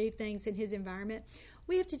things and new things in his environment,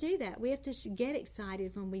 we have to do that. We have to get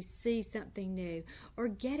excited when we see something new, or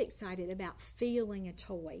get excited about feeling a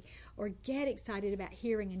toy, or get excited about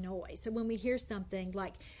hearing a noise. So when we hear something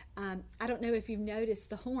like, I don't know if you've noticed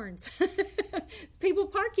the horns, people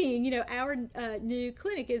parking, our new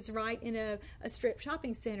clinic is right in a strip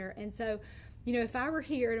shopping center. And so, if I were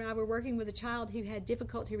here and I were working with a child who had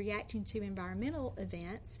difficulty reacting to environmental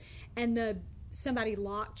events, and somebody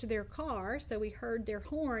locked their car, so we heard their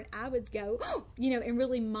horn, I would go, and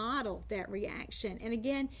really model that reaction. And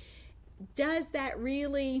again, does that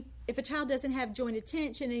really, if a child doesn't have joint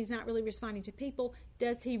attention and he's not really responding to people,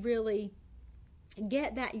 does he really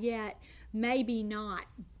get that yet? Maybe not,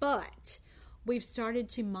 but we've started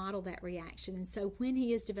to model that reaction. And so when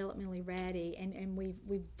he is developmentally ready, and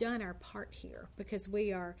we've done our part here, because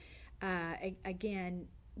we are, again,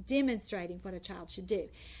 demonstrating what a child should do.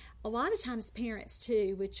 A lot of times parents,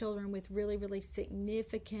 too, with children with really, really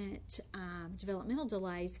significant developmental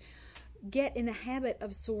delays, get in the habit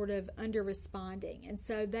of sort of under-responding. And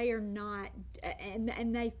so they are not,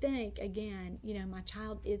 and they think, again, my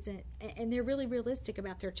child isn't, and they're really realistic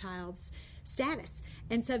about their child's status.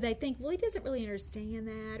 And so they think, well, he doesn't really understand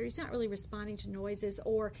that, or he's not really responding to noises,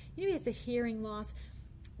 or, he has a hearing loss.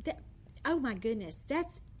 Oh, my goodness,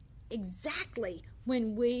 that's exactly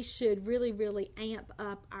when we should really, really amp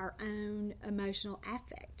up our own emotional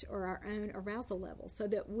affect or our own arousal level, so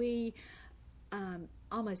that we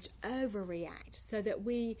almost overreact, so that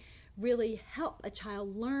we really help a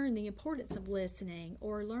child learn the importance of listening,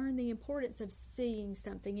 or learn the importance of seeing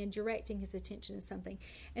something and directing his attention to something.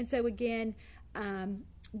 And so again,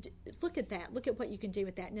 look at that. Look at what you can do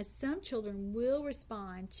with that. Now, some children will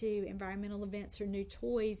respond to environmental events or new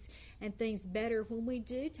toys and things better when we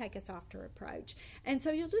do take a softer approach. And so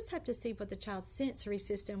you'll just have to see what the child's sensory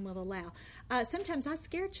system will allow. Sometimes I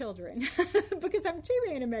scare children because I'm too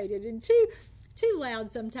animated and too loud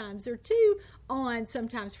sometimes, or too on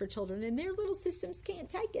sometimes for children, and their little systems can't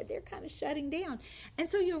take it. They're kind of shutting down. And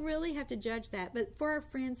so you'll really have to judge that. But for our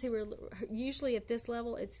friends who are usually at this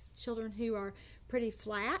level, it's children who are pretty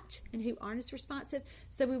flat and who aren't as responsive.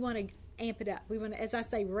 So we want to amp it up. We want to, as I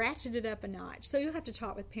say, ratchet it up a notch. So you'll have to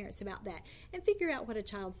talk with parents about that and figure out what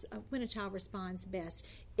when a child responds best.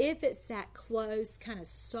 If it's that close, kind of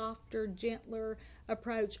softer, gentler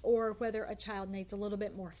approach, or whether a child needs a little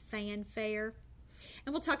bit more fanfare.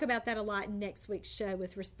 And we'll talk about that a lot in next week's show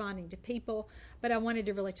with responding to people. But I wanted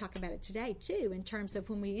to really talk about it today, too, in terms of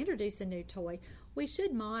when we introduce a new toy, we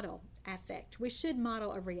should model affect. We should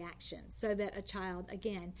model a reaction, so that a child,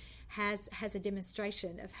 again, has a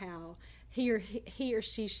demonstration of how he or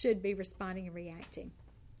she should be responding and reacting.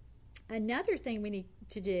 Another thing we need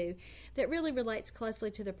to do that really relates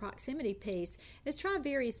closely to the proximity piece is try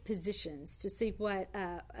various positions to see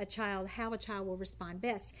how a child will respond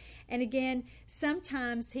best. And again,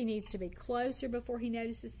 sometimes he needs to be closer before he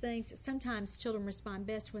notices things. Sometimes children respond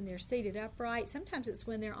best when they're seated upright. Sometimes it's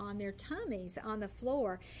when they're on their tummies on the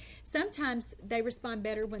floor. Sometimes they respond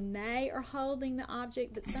better when they are holding the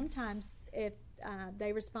object, but sometimes if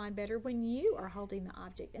they respond better when you are holding the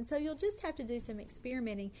object. And so you'll just have to do some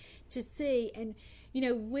experimenting to see. And,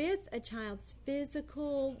 with a child's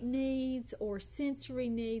physical needs or sensory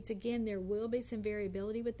needs, again, there will be some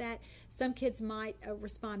variability with that. Some kids might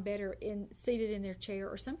respond better seated in their chair,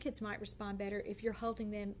 or some kids might respond better if you're holding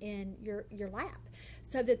them in your lap,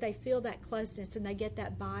 so that they feel that closeness and they get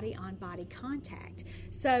that body-on-body contact.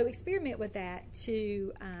 So experiment with that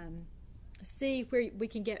to see where we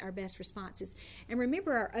can get our best responses. And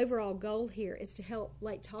remember, our overall goal here is to help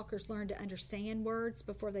late talkers learn to understand words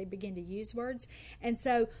before they begin to use words. And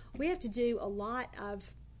so we have to do a lot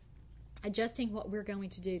of adjusting what we're going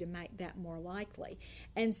to do to make that more likely.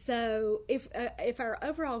 And so if our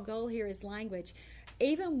overall goal here is language,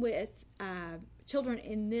 even with children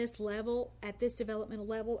in this level, at this developmental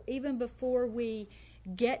level, even before we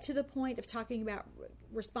get to the point of talking about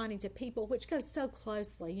responding to people, which goes so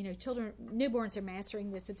closely. Newborns are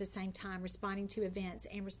mastering this at the same time, responding to events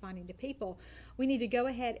and responding to people. We need to go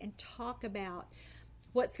ahead and talk about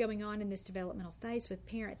what's going on in this developmental phase with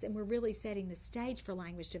parents, and we're really setting the stage for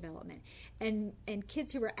language development. And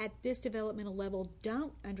kids who are at this developmental level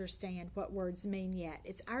don't understand what words mean yet.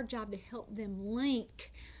 It's our job to help them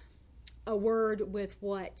link a word with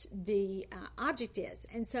what the object is.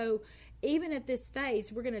 And so even at this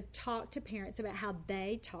phase, we're going to talk to parents about how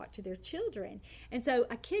they talk to their children. And so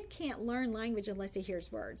a kid can't learn language unless he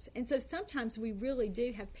hears words. And so sometimes we really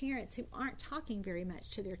do have parents who aren't talking very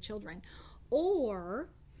much to their children, or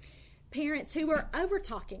parents who are over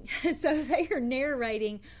talking. So they are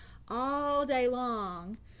narrating all day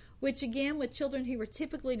long, which again, with children who are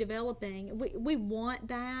typically developing, we want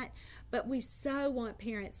that, but we so want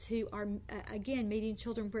parents who are, again, meeting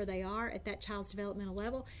children where they are at that child's developmental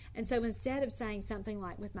level. And so instead of saying something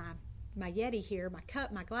like with my Yeti here, my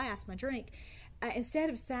cup, my glass, my drink, instead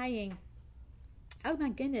of saying, oh my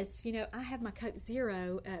goodness, I have my Coke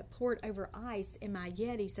Zero poured over ice in my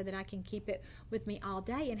Yeti so that I can keep it with me all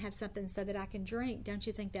day and have something so that I can drink. Don't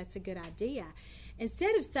you think that's a good idea?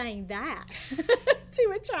 Instead of saying that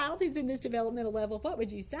to a child who's in this developmental level, what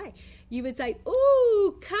would you say? You would say,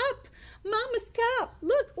 ooh, cup, mama's cup.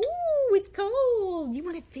 Look, ooh, it's cold. You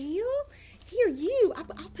want to feel? Here,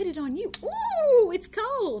 I'll put it on you. Ooh, it's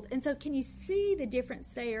cold. And so can you see the difference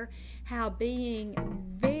there? How being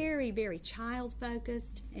very, very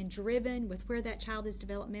child-focused and driven with where that child is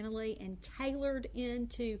developmentally and tailored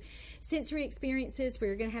into sensory experiences where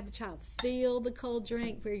you're going to have the child feel the cold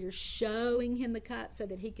drink, where you're showing him the cup so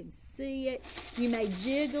that he can see it. You may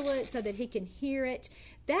jiggle it so that he can hear it.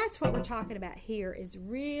 That's what we're talking about here, is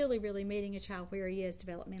really, really meeting a child where he is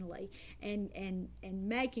developmentally and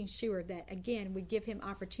making sure that, again, we give him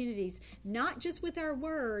opportunities, not just with our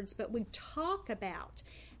words, but we talk about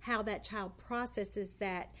how that child processes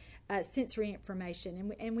that sensory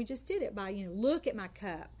information. And we just did it by, look at my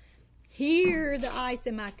cup. Hear the ice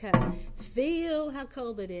in my cup. Feel how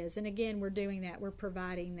cold it is. And again, we're doing that. We're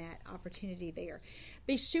providing that opportunity there.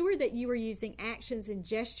 Be sure that you are using actions and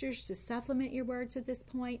gestures to supplement your words at this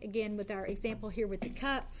point. Again, with our example here with the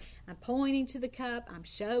cup, I'm pointing to the cup. I'm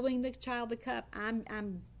showing the child the cup.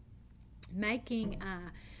 I'm making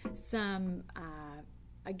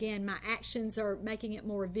again, my actions are making it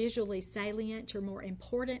more visually salient or more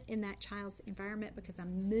important in that child's environment because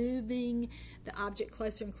I'm moving the object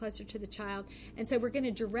closer and closer to the child. And so we're going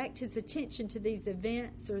to direct his attention to these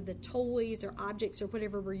events or the toys or objects or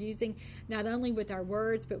whatever we're using, not only with our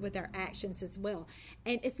words, but with our actions as well.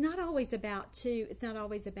 And it's not always about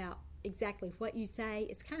exactly what you say,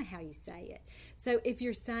 it's kind of how you say it. So if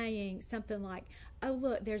you're saying something like, oh,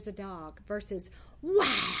 look, there's a dog, versus,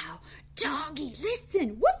 wow, doggy,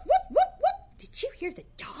 listen, woof, woof, woof, woof. Did you hear the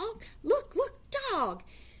dog? Look, dog.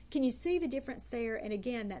 Can you see the difference there? And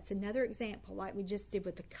again, that's another example like we just did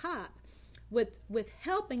with the cup, with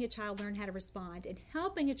helping a child learn how to respond and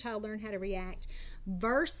helping a child learn how to react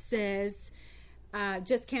versus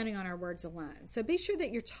just counting on our words alone. So be sure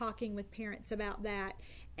that you're talking with parents about that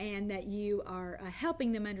and that you are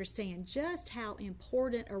helping them understand just how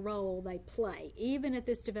important a role they play, even at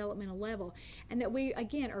this developmental level, and that we,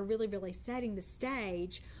 again, are really, really setting the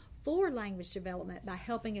stage for language development by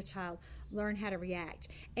helping a child learn how to react.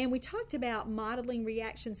 And we talked about modeling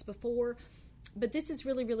reactions before, but this is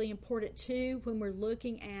really, really important too when we're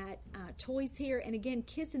looking at toys here. And again,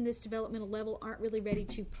 kids in this developmental level aren't really ready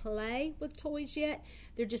to play with toys yet.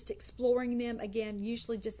 They're just exploring them, again,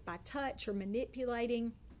 usually just by touch or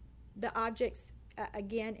manipulating the objects,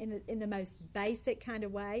 again, in the most basic kind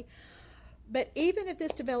of way. But even at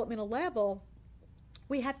this developmental level,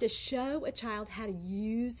 we have to show a child how to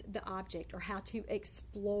use the object or how to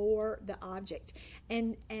explore the object.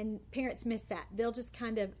 And parents miss that. They'll just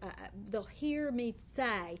kind of, they'll hear me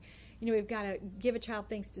say, we've got to give a child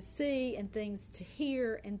things to see and things to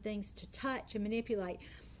hear and things to touch and manipulate.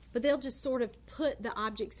 But they'll just sort of put the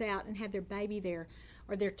objects out and have their baby there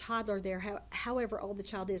or their toddler there, however old the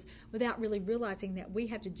child is, without really realizing that we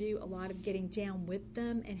have to do a lot of getting down with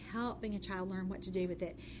them and helping a child learn what to do with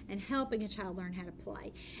it and helping a child learn how to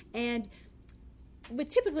play. And with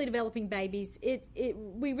typically developing babies,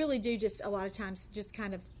 we really do just a lot of times just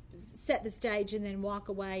kind of set the stage and then walk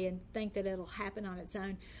away and think that it'll happen on its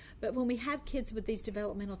own. But when we have kids with these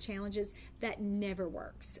developmental challenges, that never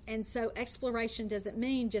works. And so exploration doesn't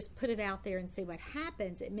mean just put it out there and see what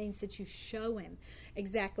happens. It means that you show him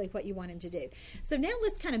exactly what you want him to do. So now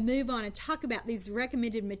let's kind of move on and talk about these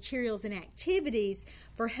recommended materials and activities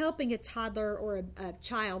for helping a toddler or a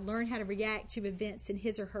child learn how to react to events in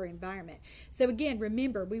his or her environment. So again,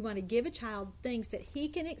 remember, we want to give a child things that he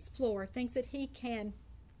can explore, things that he can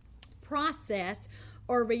process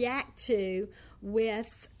or react to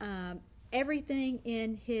with everything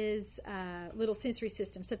in his little sensory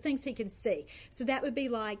system, so things he can see. So that would be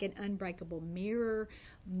like an unbreakable mirror,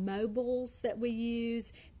 mobiles that we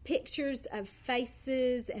use, pictures of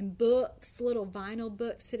faces and books, little vinyl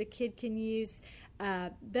books that a kid can use,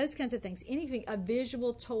 those kinds of things. Anything, a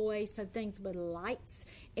visual toy, so things with lights,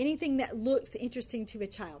 anything that looks interesting to a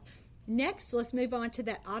child. Next, let's move on to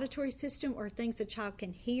that auditory system, or things a child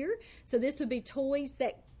can hear. So this would be toys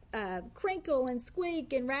that crinkle and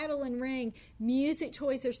squeak and rattle and ring. Music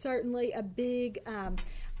toys are certainly a big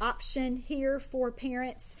option here for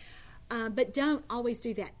parents. But don't always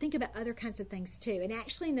do that. Think about other kinds of things too. And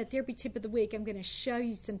actually in the therapy tip of the week, I'm going to show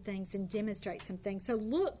you some things and demonstrate some things. So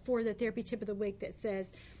look for the therapy tip of the week that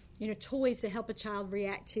says, toys to help a child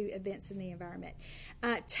react to events in the environment.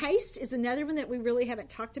 Taste is another one that we really haven't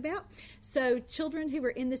talked about. So children who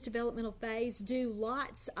are in this developmental phase do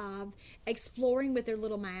lots of exploring with their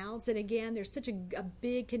little mouths. And again, there's such a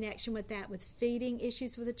big connection with that, with feeding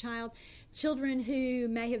issues with a child. Children who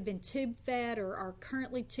may have been tube fed or are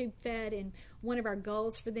currently tube fed, and one of our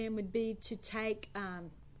goals for them would be to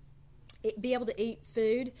be able to eat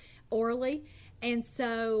food orally. And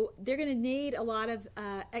so they're going to need a lot of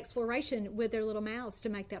exploration with their little mouths to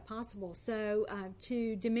make that possible. So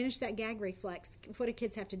to diminish that gag reflex, what do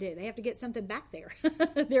kids have to do? They have to get something back there,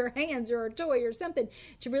 their hands or a toy or something,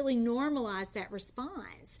 to really normalize that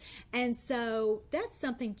response. And so that's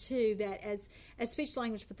something too that as speech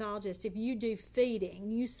language pathologist, if you do feeding,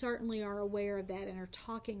 you certainly are aware of that and are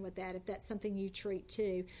talking with that if that's something you treat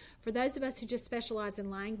too. For those of us who just specialize in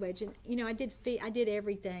language, and I did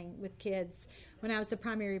everything with kids when I was the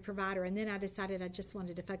primary provider, and then I decided I just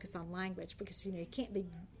wanted to focus on language because you can't be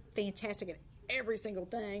fantastic at every single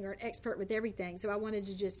thing or an expert with everything. So I wanted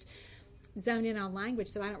to just zone in on language,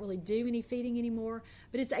 so I don't really do any feeding anymore.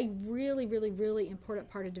 But it's a really, really, really important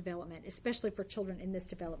part of development, especially for children in this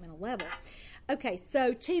developmental level. Okay,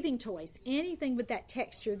 so teething toys, anything with that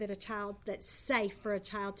texture that's safe for a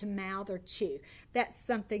child to mouth or chew. That's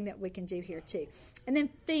something that we can do here too. And then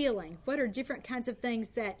feeling. What are different kinds of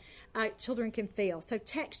things that children can feel? So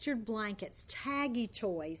textured blankets, taggy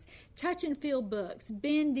toys, touch and feel books,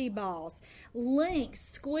 bendy balls, links,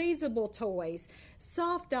 squeezable toys,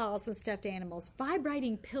 soft dolls and stuffed animals.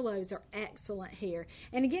 Vibrating pillows are excellent here.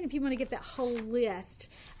 And again, if you want to get that whole list,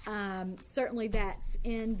 certainly that's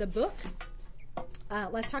in the book.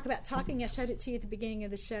 Let's talk about talking. I showed it to you at the beginning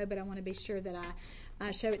of the show, but I want to be sure that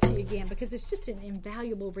I show it to you again because it's just an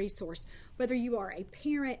invaluable resource, whether you are a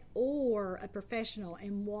parent or a professional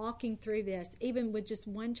and walking through this, even with just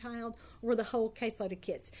one child or the whole caseload of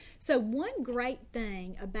kids. So one great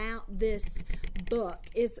thing about this book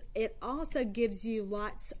is it also gives you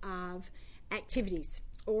lots of activities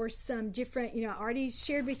or some different, I already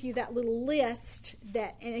shared with you that little list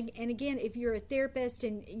that, and again, if you're a therapist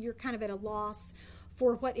and you're kind of at a loss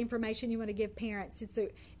for what information you want to give parents,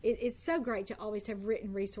 it's so great to always have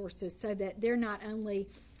written resources so that they're not only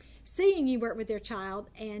seeing you work with their child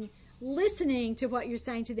and listening to what you're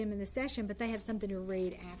saying to them in the session, but they have something to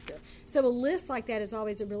read after. So a list like that is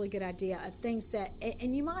always a really good idea of things that,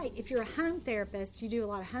 and you might, if you're a home therapist, you do a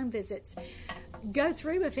lot of home visits, go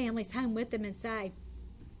through a family's home with them and say,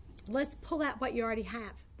 let's pull out what you already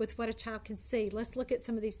have with what a child can see. Let's look at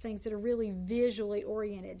some of these things that are really visually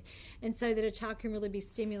oriented and so that a child can really be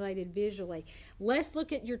stimulated visually. Let's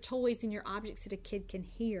look at your toys and your objects that a kid can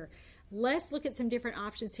hear. Let's look at some different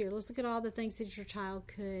options here. Let's look at all the things that your child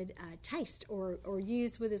could taste or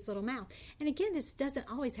use with his little mouth. And again, this doesn't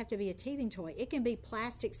always have to be a teething toy. It can be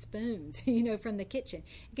plastic spoons, from the kitchen.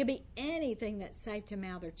 It can be anything that's safe to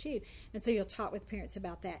mouth or chew. And so you'll talk with parents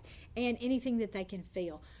about that. And anything that they can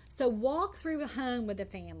feel. So walk through a home with a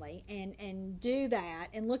family and do that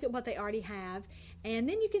and look at what they already have. And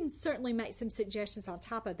then you can certainly make some suggestions on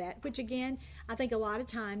top of that, which again, I think a lot of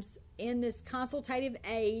times in this consultative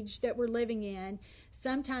age that we're living in,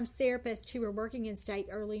 sometimes therapists who are working in state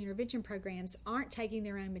early intervention programs aren't taking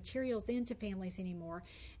their own materials into families anymore.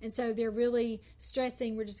 And so they're really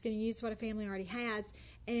stressing we're just going to use what a family already has.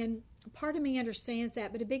 And part of me understands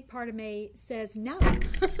that, but a big part of me says, no,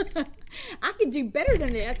 I can do better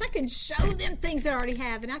than this. I can show them things they already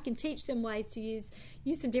have, and I can teach them ways to use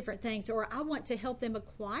some different things, or I want to help them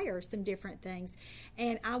acquire some different things.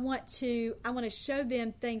 And I want to show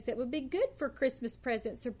them things that would be good for Christmas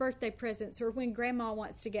presents or birthday presents, or when grandma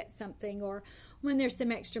wants to get something, or when there's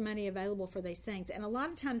some extra money available for these things. And a lot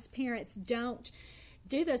of times parents don't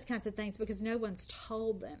do those kinds of things because no one's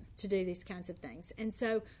told them to do these kinds of things. And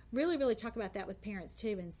so really, really talk about that with parents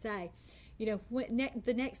too, and say,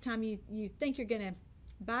 the next time you think you're going to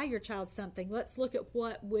buy your child something, let's look at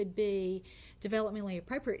what would be developmentally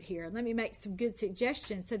appropriate here. And let me make some good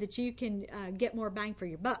suggestions so that you can get more bang for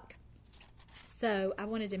your buck. So I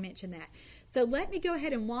wanted to mention that. So let me go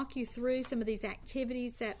ahead and walk you through some of these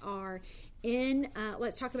activities that are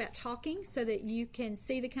let's talk about talking so that you can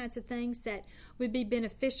see the kinds of things that would be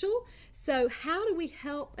beneficial. So how do we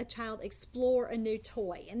help a child explore a new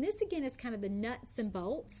toy? And this again is kind of the nuts and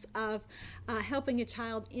bolts of helping a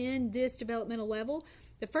child in this developmental level.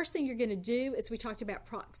 The first thing you're going to do is we talked about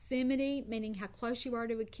proximity, meaning how close you are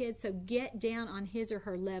to a kid, so get down on his or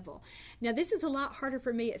her level. Now, this is a lot harder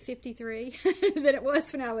for me at 53 than it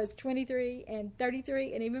was when I was 23 and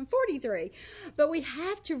 33 and even 43. But we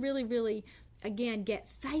have to really, really, again, get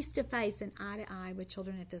face-to-face and eye-to-eye with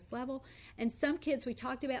children at this level. And some kids, we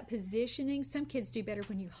talked about positioning. Some kids do better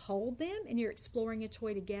when you hold them and you're exploring a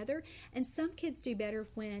toy together. And some kids do better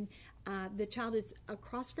when the child is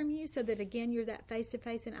across from you, so that, again, you're that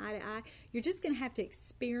face-to-face and eye-to-eye. You're just going to have to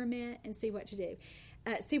experiment and see what to do,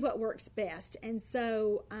 see what works best. And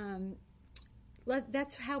so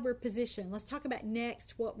that's how we're positioned. Let's talk about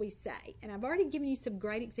next what we say. And I've already given you some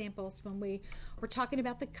great examples when we were talking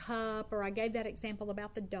about the cup, or I gave that example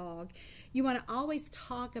about the dog. You want to always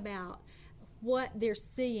talk about what they're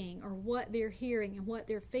seeing or what they're hearing and what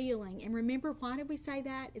they're feeling. And remember, why did we say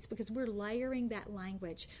that? It's because we're layering that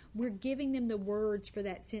language. We're giving them the words for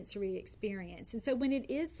that sensory experience. And so when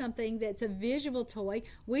it is something that's a visual toy,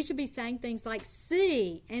 we should be saying things like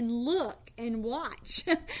see and look and watch.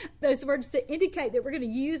 Those words that indicate that we're going to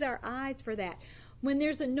use our eyes for that. When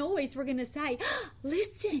there's a noise, we're going to say,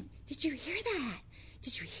 listen, did you hear that?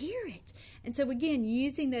 Did you hear it? And so, again,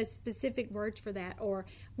 using those specific words for that, or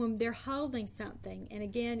when they're holding something. And,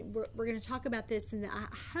 again, we're going to talk about this, and I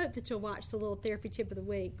hope that you'll watch the little therapy tip of the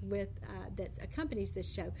week that accompanies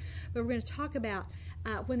this show. But we're going to talk about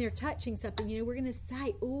when they're touching something, we're going to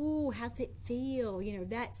say, ooh, how's it feel?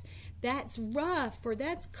 That's rough, or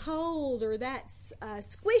that's cold, or that's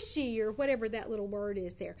squishy, or whatever that little word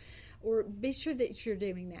is there. Or be sure that you're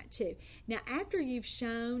doing that too. Now, after you've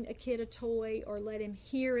shown a kid a toy or let him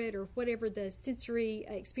hear it, or whatever the sensory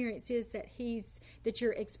experience is that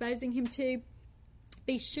you're exposing him to,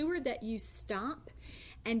 be sure that you stop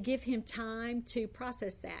and give him time to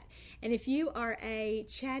process that. And if you are a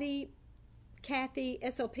chatty Cathy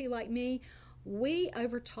SLP like me, we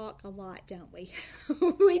overtalk a lot, don't we?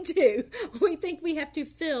 We do. We think we have to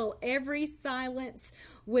fill every silence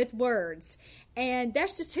with words. And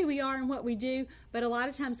that's just who we are and what we do. But a lot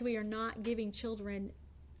of times we are not giving children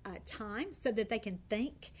time so that they can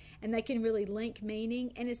think and they can really link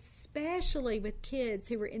meaning. And especially with kids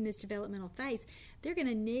who are in this developmental phase, they're going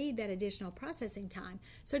to need that additional processing time.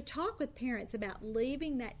 So talk with parents about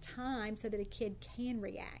leaving that time so that a kid can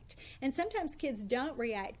react. And sometimes kids don't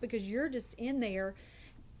react because you're just in there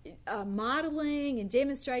modeling and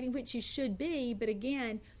demonstrating, which you should be. But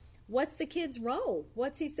again, what's the kid's role?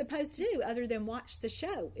 What's he supposed to do other than watch the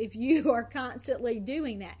show if you are constantly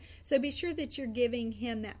doing that? So be sure that you're giving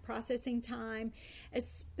him that processing time,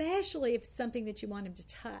 especially if it's something that you want him to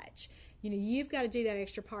touch. You've got to do that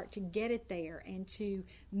extra part to get it there and to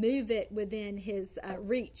move it within his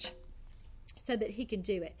reach so that he can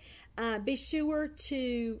do it. Be sure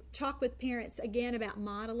to talk with parents again about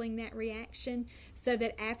modeling that reaction, so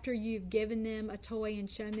that after you've given them a toy and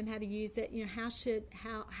shown them how to use it, how should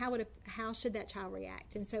that child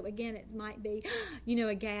react? And so again, it might be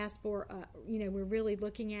a gasp, or we're really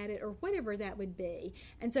looking at it, or whatever that would be.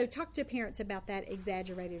 And so talk to parents about that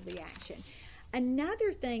exaggerated reaction.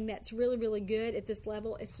 Another thing that's really, really good at this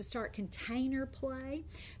level is to start container play.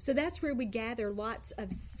 So that's where we gather lots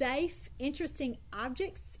of safe, interesting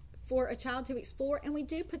objects for a child to explore, and we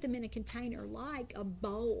do put them in a container like a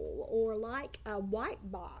bowl, or like a white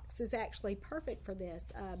box is actually perfect for this,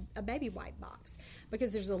 a baby white box,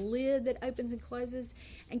 because there's a lid that opens and closes.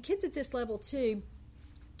 And kids at this level too,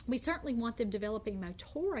 we certainly want them developing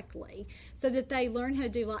motorically so that they learn how to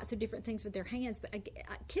do lots of different things with their hands. But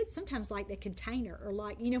kids sometimes like the container, or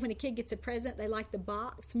like, when a kid gets a present, they like the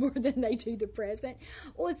box more than they do the present.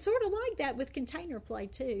 Well, it's sort of like that with container play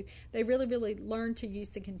too. They really, really learn to use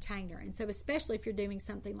the container. And so especially if you're doing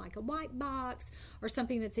something like a white box or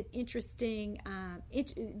something that's an interesting,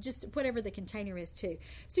 just whatever the container is too.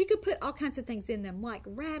 So you could put all kinds of things in them, like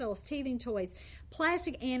rattles, teething toys,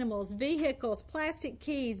 plastic animals, vehicles, plastic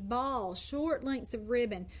keys, balls, short lengths of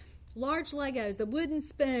ribbon, large Legos, a wooden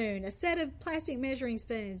spoon, a set of plastic measuring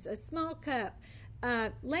spoons, a small cup,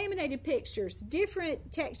 laminated pictures,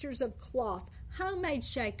 different textures of cloth, homemade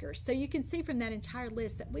shakers. So you can see from that entire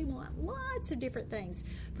list that we want lots of different things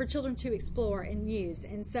for children to explore and use.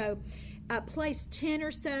 And so place 10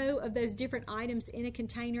 or so of those different items in a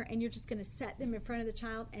container, and you're just going to set them in front of the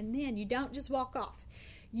child, and then you don't just walk off.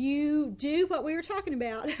 You do what we were talking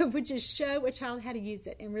about, which is show a child how to use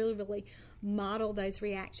it and really, really model those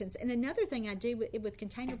reactions. And another thing I do with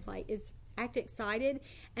container play is act excited,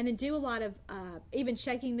 and then do a lot of even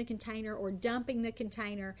shaking the container or dumping the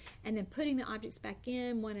container and then putting the objects back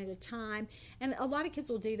in one at a time. And a lot of kids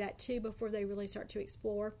will do that too before they really start to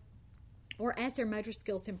explore. Or as their motor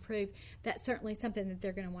skills improve, that's certainly something that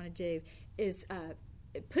they're going to want to do is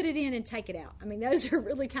put it in and take it out. I mean, those are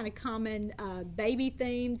really kind of common baby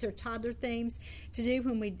themes or toddler themes to do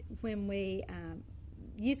when we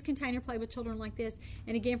use container play with children like this.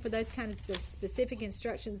 And again, for those kinds of specific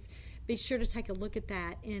instructions, be sure to take a look at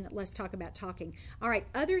that in Let's Talk About Talking. All right,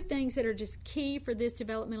 other things that are just key for this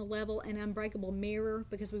developmental level: an unbreakable mirror,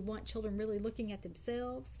 because we want children really looking at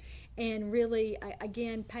themselves and really,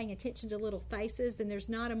 again, paying attention to little faces. And there's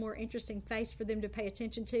not a more interesting face for them to pay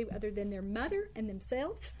attention to other than their mother and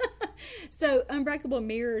themselves. So unbreakable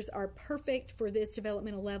mirrors are perfect for this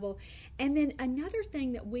developmental level. And then another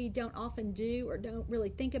thing that we don't often do or don't really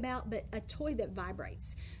think about, but a toy that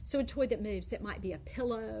vibrates. So a toy that moves. It might be a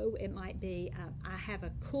pillow. It might be, I have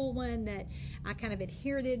a cool one that I kind of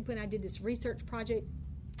inherited when I did this research project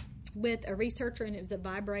with a researcher, and it was a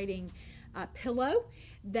vibrating pillow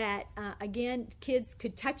that, again, kids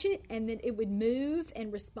could touch it and then it would move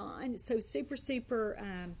and respond. So super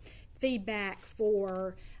feedback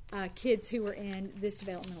for kids who are in this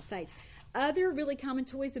developmental phase. Other really common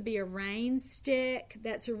toys would be a rain stick.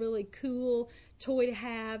 That's a really cool toy to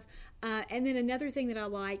have. And then another thing that I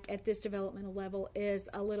like at this developmental level is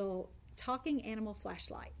a little talking animal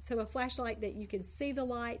flashlight. So a flashlight that you can see the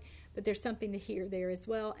light, but there's something to hear there as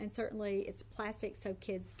well. And certainly it's plastic so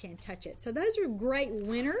kids can touch it. So those are great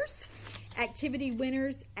winners, activity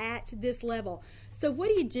winners at this level. So what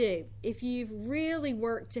do you do if you've really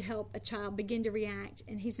worked to help a child begin to react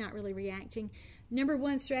and he's not really reacting? Number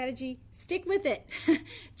one strategy, stick with it.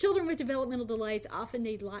 Children with developmental delays often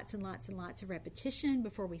need lots and lots and lots of repetition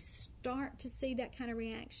before we start to see that kind of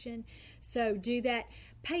reaction. So do that.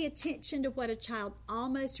 Pay attention to what a child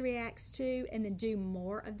almost reacts to, and then do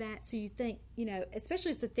more of that. So you think,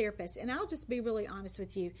 especially as a therapist, and I'll just be really honest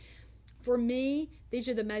with you, for me, these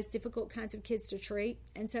are the most difficult kinds of kids to treat.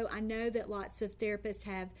 And so I know that lots of therapists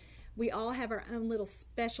we all have our own little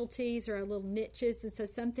specialties or our little niches. And so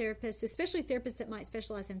some therapists, especially therapists that might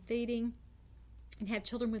specialize in feeding and have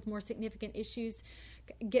children with more significant issues,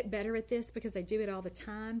 get better at this because they do it all the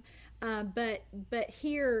time. But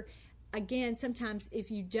here, again, sometimes if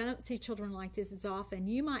you don't see children like this as often,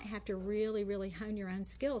 you might have to really, really hone your own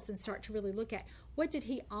skills and start to really look at, what did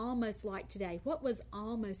he almost like today? What was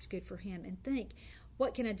almost good for him? And think,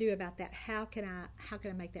 what can I do about that? How can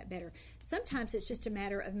I make that better? Sometimes it's just a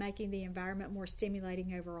matter of making the environment more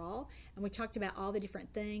stimulating overall. And we talked about all the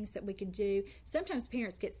different things that we can do. Sometimes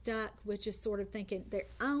parents get stuck with just sort of thinking they're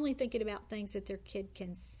only thinking about things that their kid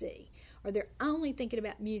can see, or they're only thinking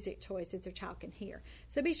about music toys that their child can hear.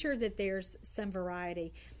 So be sure that there's some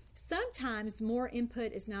variety. Sometimes more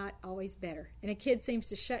input is not always better, and a kid seems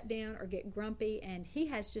to shut down or get grumpy, and he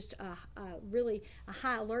has just a really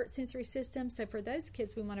high alert sensory system. So for those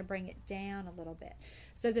kids, we want to bring it down a little bit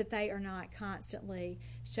so that they are not constantly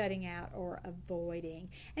shutting out or avoiding.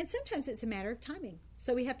 And sometimes it's a matter of timing.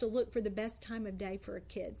 So we have to look for the best time of day for a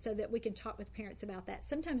kid so that we can talk with parents about that.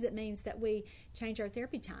 Sometimes it means that we change our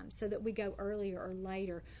therapy times so that we go earlier or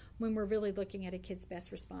later when we're really looking at a kid's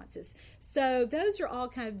best responses. So those are all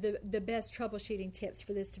kind of the best troubleshooting tips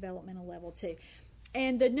for this developmental level too.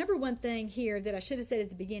 And the number one thing here that I should have said at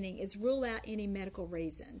the beginning is rule out any medical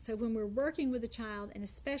reason. So when we're working with a child, and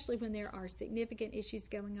especially when there are significant issues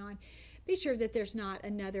going on, be sure that there's not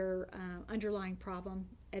another underlying problem,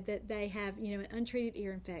 that they have, an untreated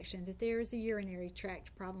ear infection, that there's a urinary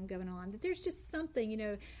tract problem going on, that there's just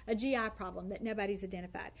something, a GI problem that nobody's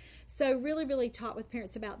identified. So really, really talk with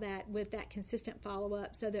parents about that with that consistent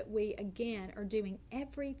follow-up so that we, again, are doing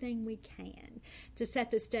everything we can to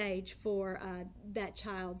set the stage for that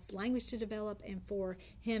child's language to develop and for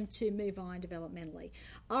him to move on developmentally.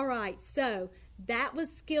 All right, so that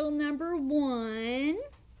was skill number 1.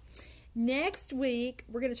 Next week,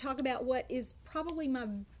 we're going to talk about what is probably my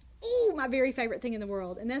very favorite thing in the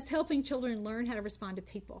world, and that's helping children learn how to respond to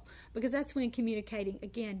people, because that's when communicating,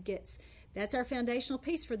 again, that's our foundational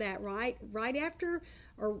piece for that, right? Right after,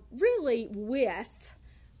 or really with,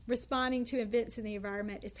 responding to events in the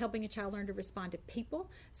environment is helping a child learn to respond to people.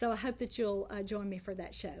 So I hope that you'll join me for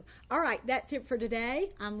that show. All right, that's it for today.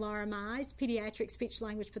 I'm Laura Mize, pediatric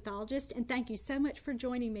speech-language pathologist, and thank you so much for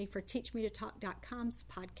joining me for TeachMeToTalk.com's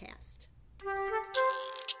podcast.